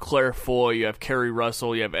Davis, you have Claire Foy, you have Kerry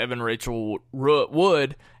Russell, you have Evan Rachel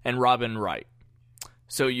Wood, and Robin Wright.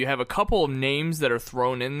 So you have a couple of names that are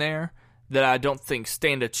thrown in there that I don't think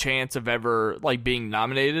stand a chance of ever like being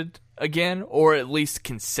nominated again, or at least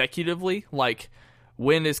consecutively. Like,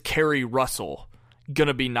 when is Kerry Russell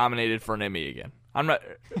gonna be nominated for an Emmy again?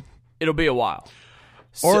 It'll be a while.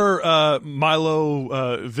 Or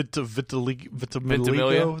Milo Ventimiglia.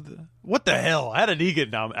 What the hell? How did he get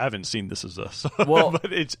nominated? I haven't seen This Is Us,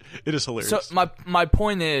 but it is hilarious. So my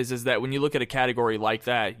point is that when you look at a category like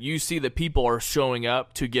that, you see that people are showing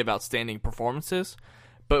up to give outstanding performances.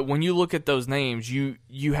 But when you look at those names,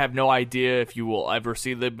 you have no idea if you will ever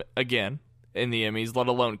see them again in the Emmys, let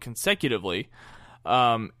alone consecutively.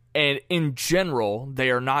 And in general, they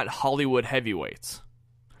are not Hollywood heavyweights.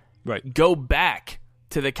 Right. Go back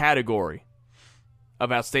to the category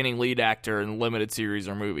of Outstanding Lead Actor in Limited Series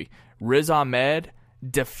or Movie. Riz Ahmed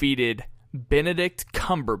defeated Benedict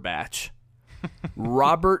Cumberbatch,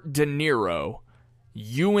 Robert De Niro,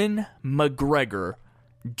 Ewan McGregor,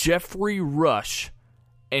 Jeffrey Rush,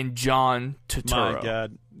 and John Turturro. My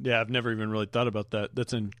God. Yeah, I've never even really thought about that.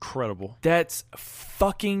 That's incredible. That's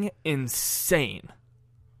fucking insane.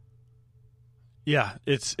 Yeah,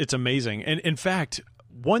 it's amazing. And in fact,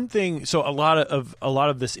 one thing, so a lot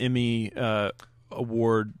of this Emmy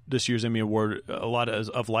award, this year's Emmy award, a lot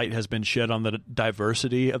of light has been shed on the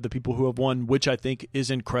diversity of the people who have won, which I think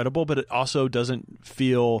is incredible, but it also doesn't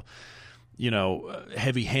feel,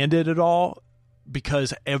 heavy-handed at all,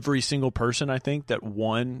 because every single person, I think, that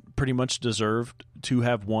won pretty much deserved to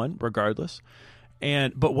have won regardless.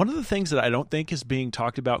 But one of the things that I don't think is being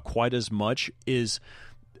talked about quite as much is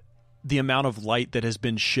the amount of light that has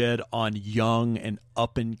been shed on young and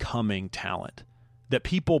up-and-coming talent that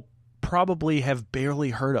people probably have barely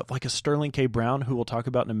heard of, like a Sterling K. Brown, who we'll talk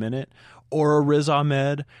about in a minute, or a Riz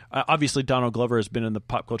Ahmed. Obviously, Donald Glover has been in the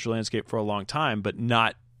pop culture landscape for a long time, but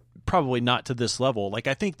probably not to this level. Like,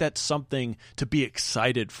 I think that's something to be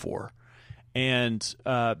excited for. And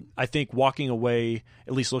I think walking away,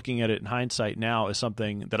 at least looking at it in hindsight now, is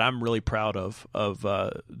something that I'm really proud of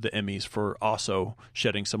the Emmys for also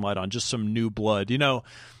shedding some light on, just some new blood.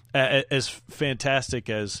 As fantastic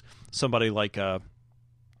as somebody like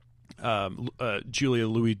Julia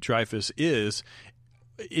Louis-Dreyfus is,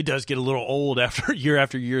 it does get a little old after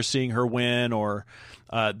year seeing her win, or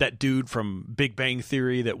that dude from Big Bang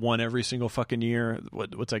Theory that won every single fucking year.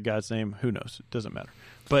 What's that guy's name? Who knows? It doesn't matter.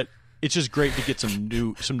 But it's just great to get some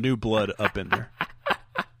new blood up in there.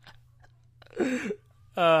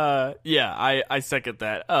 Yeah, I second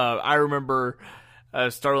that. I remember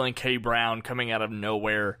Sterling K. Brown coming out of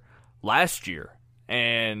nowhere last year,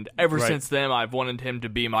 and ever since then, I've wanted him to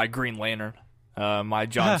be my Green Lantern, my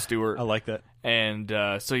Jon Stewart. I like that. And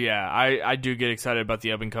so yeah, I do get excited about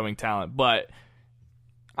the up and coming talent, but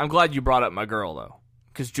I'm glad you brought up my girl though,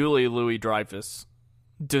 because Julia Louis-Dreyfus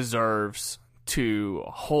deserves to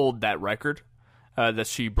hold that record that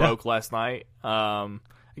she broke last night.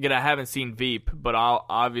 Again, I haven't seen Veep, but I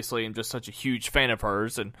obviously am just such a huge fan of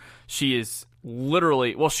hers, and she is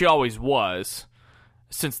literally, well, she always was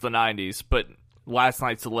since the 90s, but last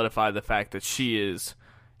night solidified the fact that she is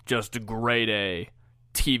just a grade A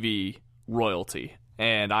TV royalty,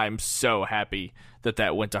 and I'm so happy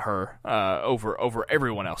that went to her over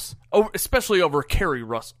everyone else, especially over Kerry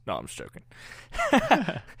Russell. No, I'm just joking.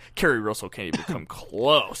 Kerry Russell can't even come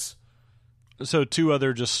close. So two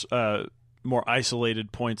other just more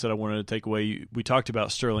isolated points that I wanted to take away. We talked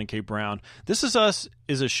about Sterling K. Brown. This Is Us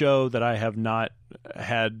is a show that I have not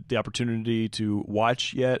had the opportunity to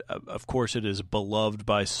watch yet. Of course, it is beloved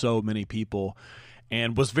by so many people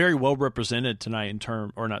and was very well represented tonight at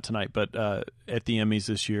the Emmys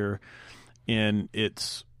this year in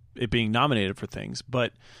it being nominated for things.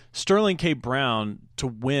 But Sterling K. Brown to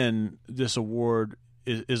win this award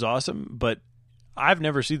is awesome, but I've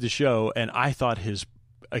never seen the show, and I thought his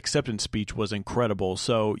acceptance speech was incredible.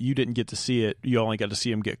 So you didn't get to see it. You only got to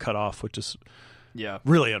see him get cut off, which is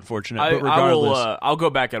really unfortunate. But regardless, I'll go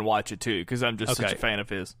back and watch it too because I'm just such a fan of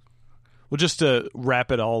his. Well, just to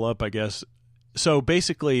wrap it all up, I guess. So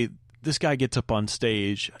basically, this guy gets up on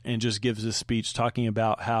stage and just gives this speech talking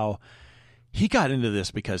about how he got into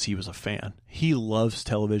this because he was a fan. He loves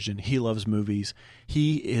television. He loves movies.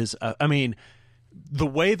 He is, the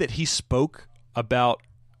way that he spoke about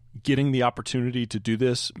getting the opportunity to do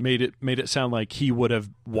this made it sound like he would have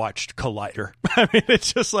watched Collider. I mean,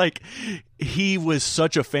 it's just like he was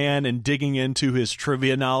such a fan and digging into his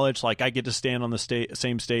trivia knowledge. Like, I get to stand on the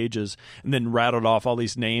same stage as, and then rattled off all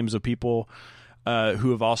these names of people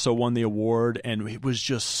who have also won the award, and he was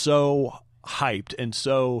just so hyped and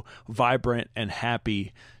so vibrant and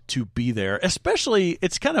happy to be there. Especially,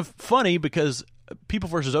 it's kind of funny because People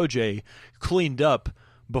vs. OJ cleaned up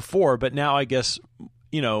before, but now I guess,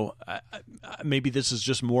 maybe this is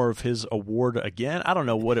just more of his award again. I don't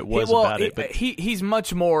know what it was about it. But he's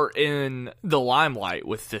much more in the limelight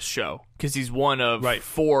with this show because he's one of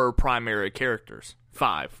 4 primary characters.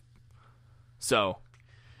 5. So.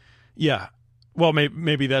 Yeah. Well,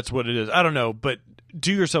 maybe that's what it is. I don't know, but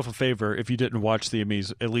do yourself a favor if you didn't watch the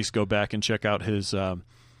Emmys, at least go back and check out his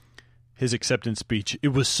acceptance speech. It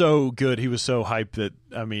was so good. He was so hyped that,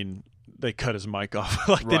 they cut his mic off.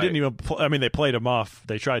 They didn't even they played him off.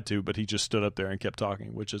 They tried to, but he just stood up there and kept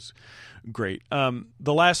talking, which is great.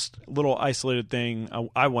 The last little isolated thing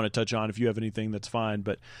I want to touch on, if you have anything, that's fine,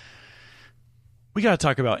 but we got to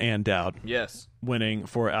talk about Ann Dowd. Yes. Winning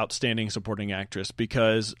for Outstanding Supporting Actress,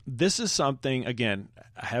 because this is something, again,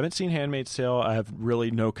 I haven't seen Handmaid's Tale. I have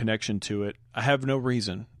really no connection to it. I have no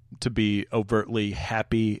reason to be overtly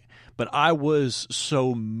happy, but I was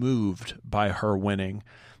so moved by her winning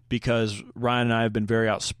because Ryan and I have been very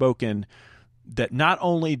outspoken that not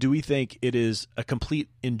only do we think it is a complete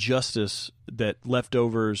injustice that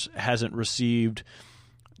Leftovers hasn't received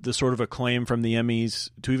the sort of acclaim from the Emmys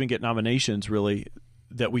to even get nominations, really,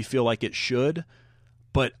 that we feel like it should.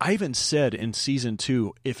 But I even said in season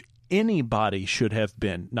 2, if anybody should have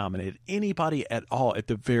been nominated, anybody at all, at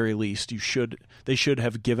the very least, they should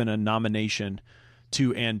have given a nomination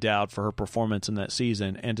to Ann Dowd for her performance in that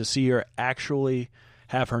season. And to see her actually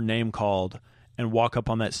have her name called and walk up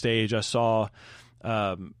on that stage, I saw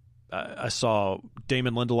Damon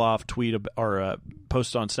Lindelof tweet or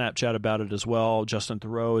post on Snapchat about it as well. Justin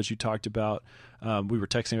Theroux, as you talked about, we were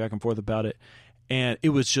texting back and forth about it, and it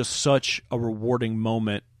was just such a rewarding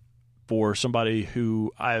moment for somebody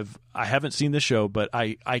who I haven't seen the show, but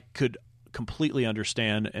I could completely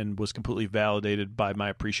understand and was completely validated by my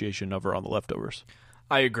appreciation of her on The Leftovers.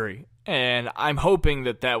 I agree. And I'm hoping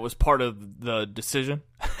that was part of the decision.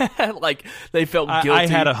 Like, they felt guilty. I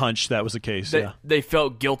had a hunch that was the case, They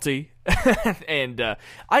felt guilty. And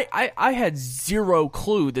I had zero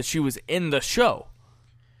clue that she was in the show.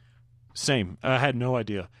 Same. I had no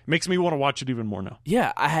idea. Makes me want to watch it even more now.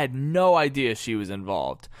 Yeah, I had no idea she was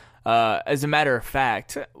involved. As a matter of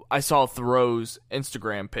fact, I saw Theroux's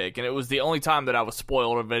Instagram pic, and it was the only time that I was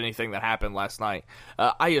spoiled of anything that happened last night.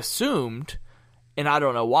 I assumed... And I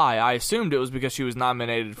don't know why. I assumed it was because she was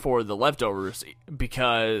nominated for The Leftovers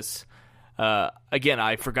because, again,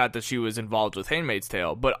 I forgot that she was involved with Handmaid's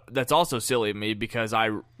Tale. But that's also silly of me because I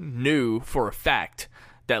knew for a fact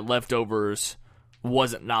that Leftovers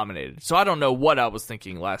wasn't nominated. So I don't know what I was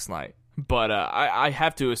thinking last night. But I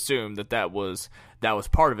have to assume that was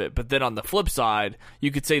part of it. But then on the flip side,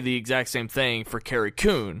 you could say the exact same thing for Carrie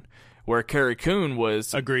Coon, where Carrie Coon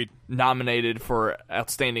was nominated for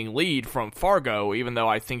Outstanding Lead from Fargo, even though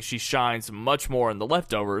I think she shines much more in The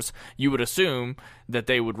Leftovers. You would assume that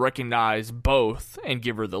they would recognize both and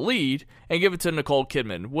give her the lead and give it to Nicole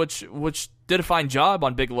Kidman, which did a fine job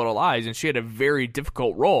on Big Little Lies, and she had a very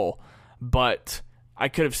difficult role, but I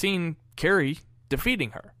could have seen Carrie defeating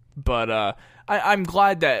her. But I'm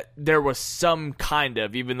glad that there was some kind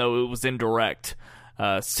of, even though it was indirect,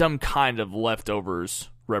 some kind of Leftovers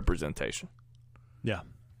representation. Yeah,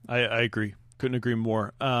 I agree. Couldn't agree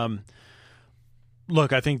more.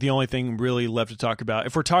 Look, I think the only thing really left to talk about,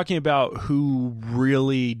 if we're talking about who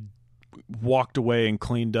really walked away and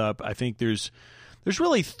cleaned up, I think there's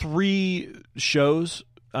really 3 shows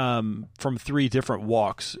from 3 different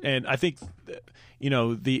walks, and I think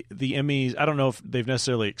the Emmys. I don't know if they've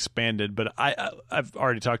necessarily expanded, but I've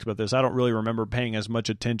already talked about this. I don't really remember paying as much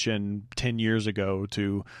attention 10 years ago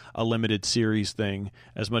to a limited series thing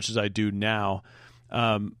as much as I do now.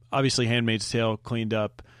 Obviously, Handmaid's Tale cleaned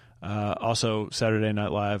up. Also, Saturday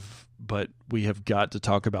Night Live, but we have got to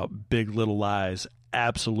talk about Big Little Lies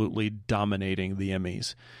absolutely dominating the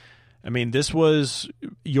Emmys. I mean, this was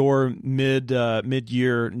your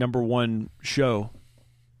mid-year number 1 show.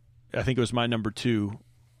 I think it was my number 2.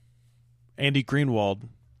 Andy Greenwald.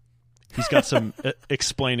 He's got some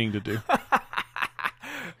explaining to do.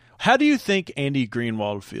 How do you think Andy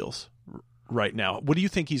Greenwald feels right now? What do you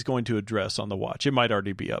think he's going to address on the watch? It might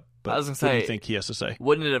already be up, but I was gonna say, what do you think he has to say?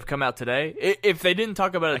 Wouldn't it have come out today? If they didn't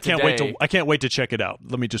talk about it today... I can't wait to check it out.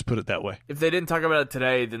 Let me just put it that way. If they didn't talk about it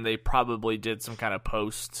today, then they probably did some kind of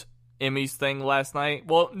post-Emmys thing last night.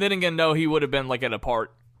 Well, then again, no, he would have been like at a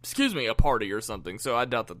party or something, so I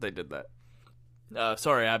doubt that they did that.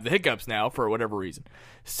 Sorry, I have the hiccups now for whatever reason.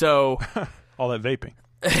 So... All that vaping.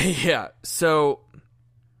 Yeah, so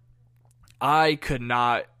I could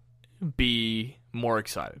not be more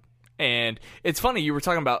excited. And it's funny, you were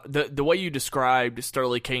talking about the way you described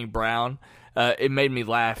Sterling King Brown. It made me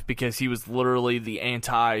laugh because he was literally the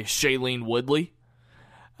anti-Shailene Woodley.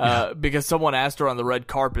 Because someone asked her on the red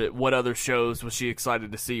carpet what other shows was she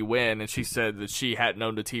excited to see win, and she said that she hadn't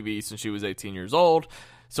owned a TV since she was 18 years old.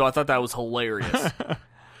 So I thought that was hilarious.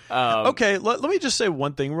 Okay, let me just say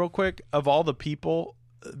one thing real quick. Of all the people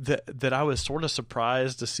that I was sort of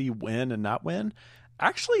surprised to see win and not win, I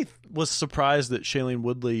actually was surprised that Shailene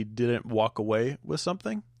Woodley didn't walk away with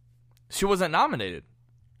something. She wasn't nominated.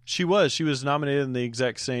 She was nominated in the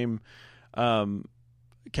exact same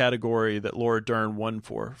category that Laura Dern won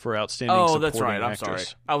for outstanding supporting actress. That's right. I'm sorry.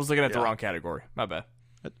 I was looking at the wrong category. My bad.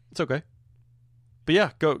 It's okay. But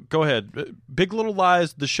yeah, go ahead. Big Little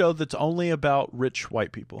Lies, the show that's only about rich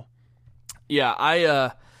white people. Yeah,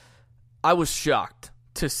 I was shocked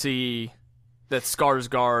to see that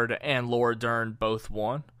Skarsgård and Laura Dern both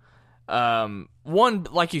won. One,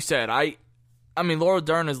 like you said, I mean, Laura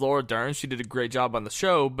Dern is Laura Dern. She did a great job on the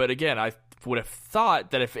show, but again, I would have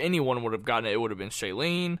thought that if anyone would have gotten it, it would have been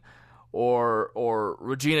Shailene or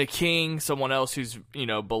Regina King, someone else who's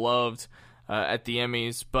beloved at the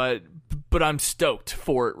Emmys. But I'm stoked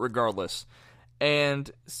for it regardless. And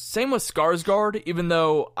same with Skarsgård, even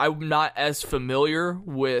though I'm not as familiar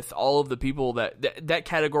with all of the people that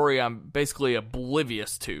category I'm basically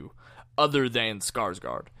oblivious to, other than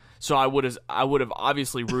Skarsgård. So I would have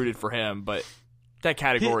obviously rooted for him, but that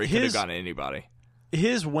category could have gone to anybody.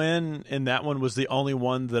 His win in that one was the only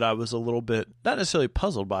one that I was a little bit not necessarily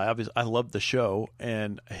puzzled by. Obviously, I loved the show,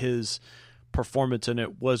 and his performance in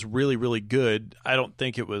it was really, really good. I don't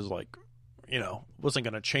think it was like, wasn't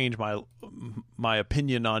going to change my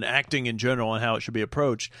opinion on acting in general and how it should be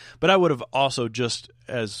approached. But I would have also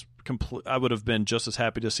I would have been just as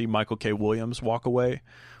happy to see Michael K. Williams walk away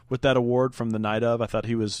with that award from The Night Of. I thought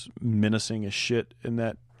he was menacing as shit in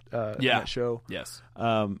that show. Yes.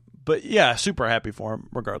 But yeah, super happy for him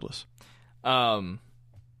regardless. I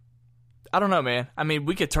don't know, man. I mean,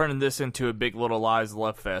 we could turn this into a Big Little Lies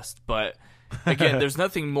love fest, but again, there's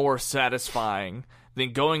nothing more satisfying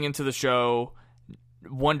than going into the show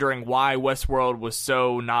wondering why Westworld was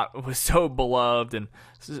so beloved and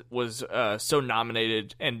was so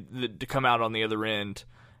nominated, and to come out on the other end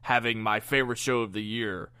having my favorite show of the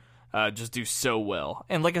year just do so well.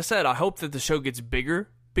 And like I said, I hope that the show gets bigger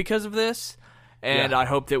because of this, and I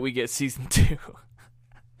hope that we get season 2.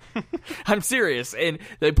 I'm serious, and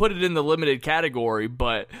they put it in the limited category,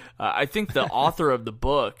 but I think the author of the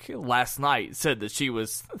book last night said that she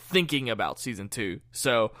was thinking about season 2.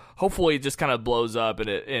 So hopefully it just kind of blows up and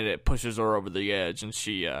it pushes her over the edge, and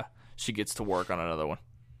she gets to work on another one.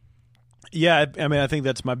 Yeah, I mean, I think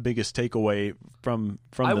that's my biggest takeaway from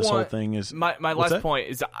this whole thing is my last point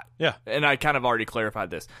is and I kind of already clarified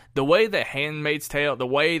this. The way that Handmaid's Tale, the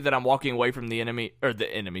way that I'm walking away from the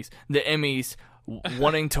Emmys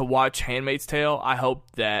wanting to watch Handmaid's Tale, I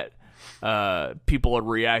hope that people are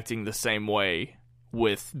reacting the same way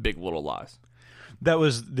with Big Little Lies. That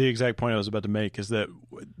was the exact point I was about to make, is that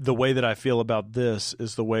the way that I feel about this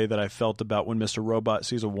is the way that I felt about when Mr. Robot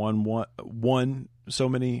Season 1 won so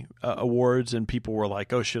many awards, and people were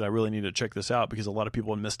like, oh shit, I really need to check this out because a lot of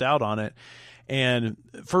people had missed out on it. And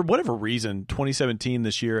for whatever reason, 2017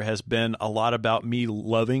 this year has been a lot about me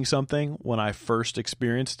loving something when I first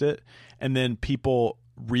experienced it, and then people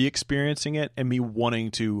re-experiencing it and me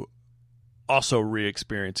wanting to also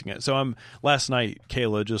re-experiencing it. So last night,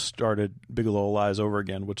 Kayla just started Big Little Lies over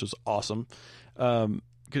again, which is awesome.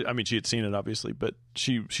 I mean, she had seen it obviously, but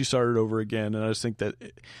she started over again, and I just think that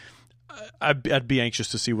I'd be anxious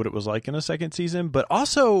to see what it was like in a second season. But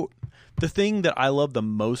also, the thing that I love the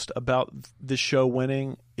most about this show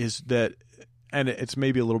winning is that, and it's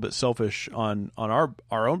maybe a little bit selfish on our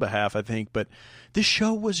own behalf, I think, but this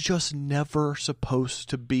show was just never supposed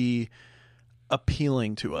to be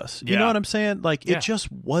appealing to us. You know what I'm saying? Like, it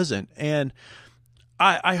just wasn't. And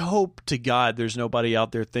I hope to God there's nobody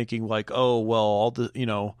out there thinking like, oh, well, all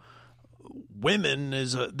the, women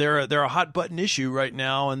they're a hot button issue right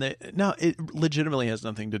now. And no, it legitimately has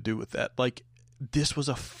nothing to do with that. Like, this was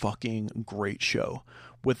a fucking great show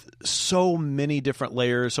with so many different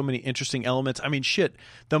layers, so many interesting elements. I mean, shit,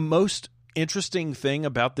 the most interesting thing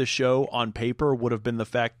about this show on paper would have been the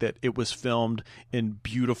fact that it was filmed in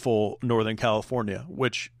beautiful Northern California,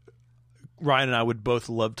 which Ryan and I would both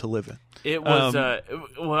love to live in. It was,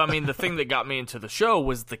 well, I mean, the thing that got me into the show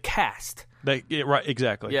was the cast. Right,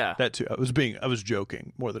 exactly. Yeah. That too. I was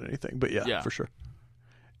joking more than anything, but yeah, for sure.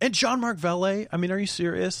 And Jean-Marc Vallée, I mean, are you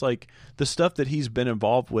serious? Like, the stuff that he's been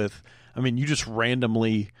involved with, I mean, you just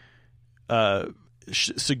randomly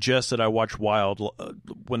suggest that I watch Wild.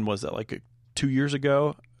 When was that? Like 2 years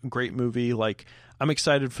ago? Great movie. Like, I'm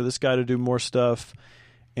excited for this guy to do more stuff.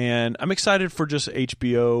 And I'm excited for just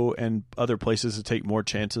HBO and other places to take more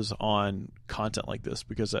chances on content like this,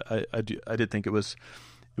 because I did think it was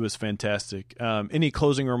fantastic. Any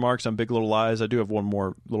closing remarks on Big Little Lies? I do have one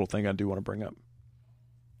more little thing I do want to bring up.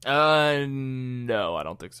 No, I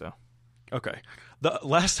don't think so. Okay. The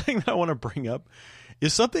last thing that I want to bring up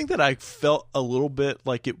is something that I felt a little bit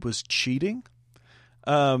like it was cheating.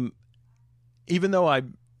 Even though I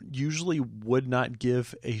usually would not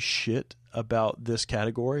give a shit about this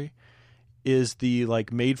category, is the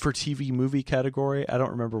like made for TV movie category. I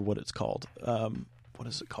don't remember what it's called. What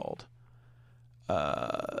is it called?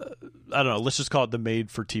 I don't know. Let's just call it the made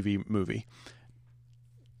for TV movie.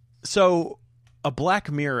 So a Black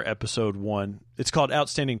Mirror episode won. It's called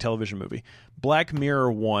Outstanding Television Movie. Black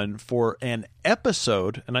Mirror won for an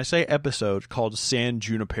episode, and I say episode, called San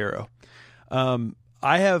Junipero.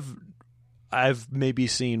 I've maybe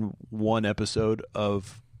seen one episode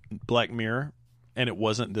of Black Mirror, and it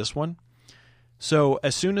wasn't this one. So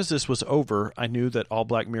as soon as this was over, I knew that all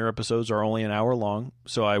Black Mirror episodes are only an hour long.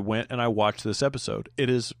 So I went and I watched this episode. It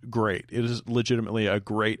is great. It is legitimately a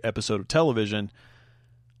great episode of television.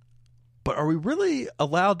 But are we really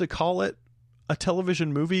allowed to call it a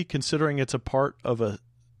television movie, considering it's a part of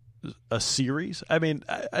a series? I mean,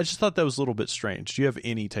 I just thought that was a little bit strange. Do you have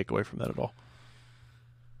any takeaway from that at all?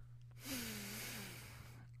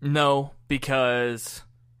 No, because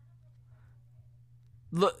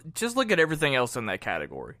just look at everything else in that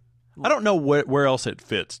category. I don't know where else it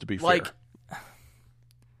fits, to be fair.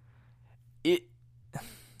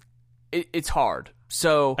 It's hard.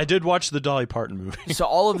 So I did watch the Dolly Parton movie. So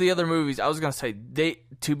all of the other movies, I was going to say,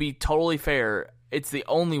 to be totally fair, it's the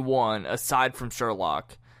only one aside from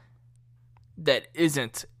Sherlock that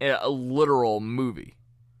isn't a literal movie.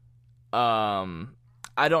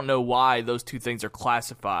 I don't know why those two things are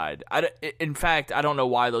classified. In fact, I don't know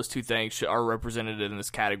why those two things are represented in this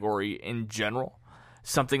category in general.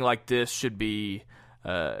 Something like this should be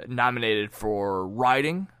nominated for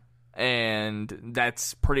writing, and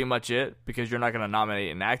that's pretty much it, because you're not going to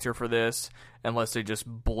nominate an actor for this unless they just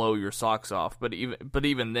blow your socks off. But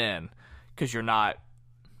even then, because you're not.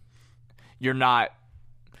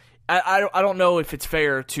 I don't know if it's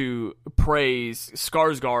fair to praise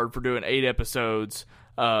Skarsgård for doing 8 episodes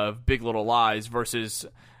of Big Little Lies versus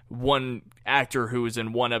one actor who was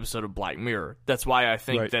in 1 episode of Black Mirror. That's why I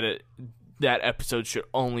think that episode should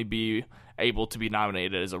only be able to be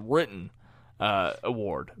nominated as a written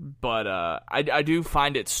award. But I do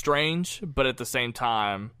find it strange, but at the same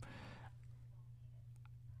time,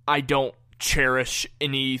 I don't cherish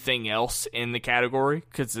anything else in the category,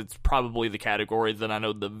 because it's probably the category that I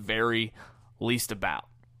know the very least about.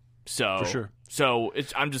 So, for sure. So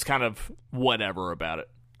I'm just kind of whatever about it.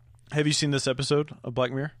 Have you seen this episode of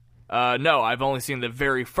Black Mirror? No, I've only seen the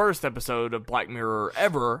very first episode of Black Mirror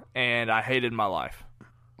ever, and I hated my life.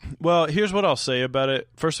 Well, here's what I'll say about it.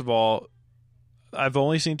 First of all, I've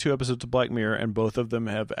only seen 2 episodes of Black Mirror, and both of them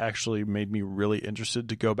have actually made me really interested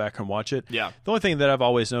to go back and watch it. Yeah. The only thing that I've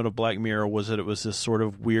always known of Black Mirror was that it was this sort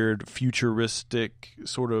of weird, futuristic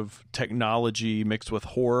sort of technology mixed with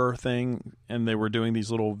horror thing, and they were doing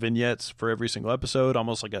these little vignettes for every single episode,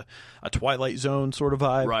 almost like a Twilight Zone sort of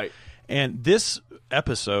vibe. Right. And this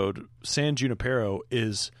episode, San Junipero,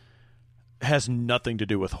 has nothing to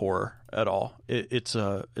do with horror at all. It's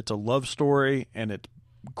a love story, and it's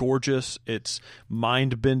gorgeous. It's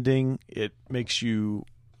mind bending. It makes you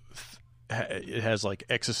it has like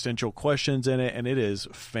existential questions in it, and it is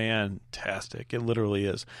fantastic. It literally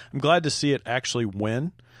is. I'm glad to see it actually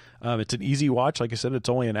win. It's an easy watch. Like I said, it's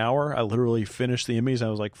only an hour. I literally finished the Emmys and I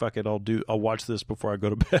was like, fuck it, I'll watch this before I go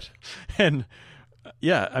to bed. And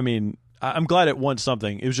yeah, I mean, I'm glad it won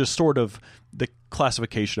something. It was just sort of the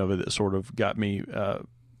classification of it that sort of got me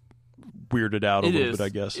weirded out a little bit, I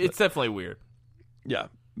guess. It's definitely weird. Yeah.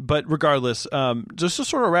 But regardless, just to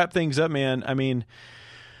sort of wrap things up, man, I mean,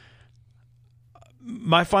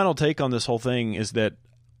 my final take on this whole thing is that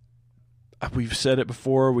we've said it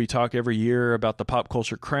before. We talk every year about the pop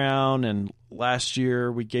culture crown, and last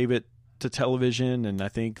year we gave it to television, and I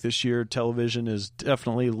think this year television is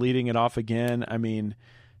definitely leading it off again. I mean,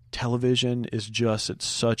 television is just at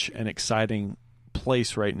such an exciting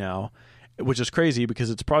place right now, which is crazy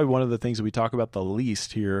because it's probably one of the things that we talk about the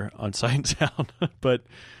least here on Sight and Sound. But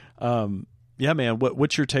yeah, man,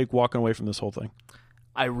 what's your take walking away from this whole thing?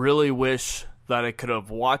 I really wish that I could have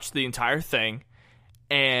watched the entire thing.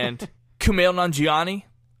 And Kumail Nanjiani,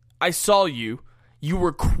 I saw you. You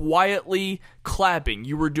were quietly clapping.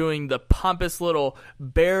 You were doing the pompous little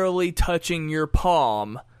barely touching your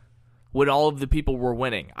palm when all of the people were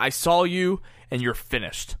winning. I saw you, and you're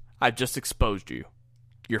finished. I've just exposed you.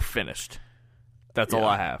 You're finished. That's all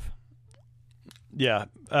I have. Yeah.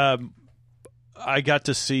 I got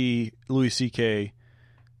to see Louis C.K.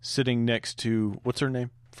 sitting next to, what's her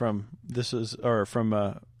name? From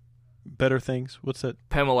Better Things. What's that?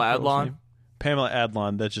 Pamela Adlon. Pamela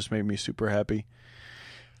Adlon. That just made me super happy.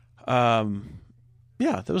 Yeah,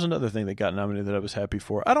 that was another thing that got nominated that I was happy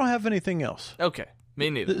for. I don't have anything else. Okay, me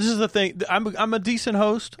neither. This is the thing. I'm a decent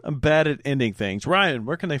host. I'm bad at ending things. Ryan,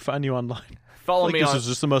 where can they find you online? Follow me this is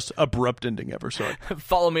just the most abrupt ending ever. Sorry.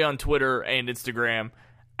 Follow me on Twitter and Instagram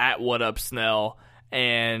at WhatUpSnell,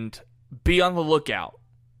 and be on the lookout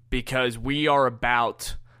because we are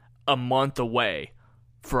about a month away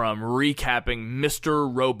from recapping Mr.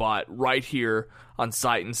 Robot right here on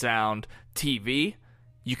Sight and Sound TV.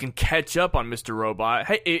 You can catch up on Mr. Robot.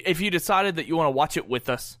 Hey, if you decided that you want to watch it with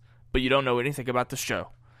us, but you don't know anything about the show,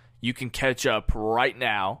 you can catch up right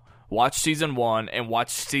now. Watch Season 1 and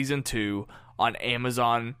watch Season 2 on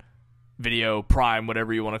Amazon Video, Prime,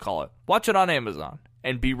 whatever you want to call it. Watch it on Amazon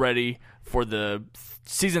and be ready for the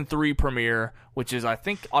Season 3 premiere, which is, I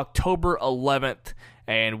think, October 11th,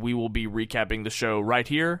 and we will be recapping the show right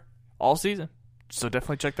here all season. So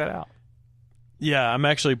definitely check that out. Yeah, I'm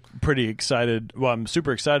actually pretty excited. Well, I'm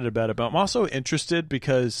super excited about it, but I'm also interested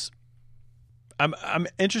because I'm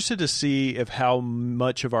interested to see if how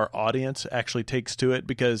much of our audience actually takes to it.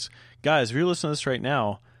 Because, guys, if you're listening to this right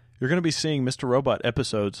now, you're going to be seeing Mr. Robot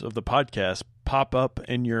episodes of the podcast pop up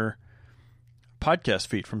in your podcast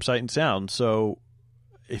feed from Sight and Sound. So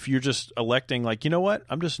if you're just electing, like, you know what,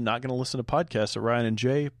 I'm just not going to listen to podcasts that Ryan and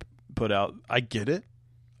Jay put out, I get it,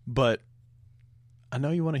 but I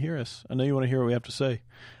know you want to hear us. I know you want to hear what we have to say.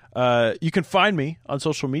 You can find me on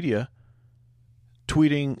social media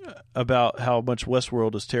tweeting about how much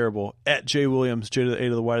Westworld is terrible at Jay Williams, J to the A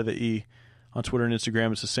to the Y to the E on Twitter and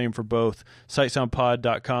Instagram. It's the same for both.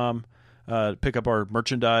 SightSoundPod.com. Pick up our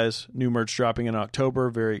merchandise. New merch dropping in October.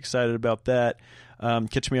 Very excited about that.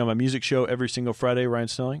 Catch me on my music show every single Friday. Ryan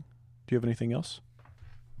Snelling, do you have anything else?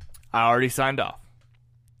 I already signed off.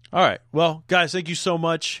 All right. Well, guys, thank you so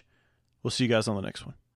much. We'll see you guys on the next one.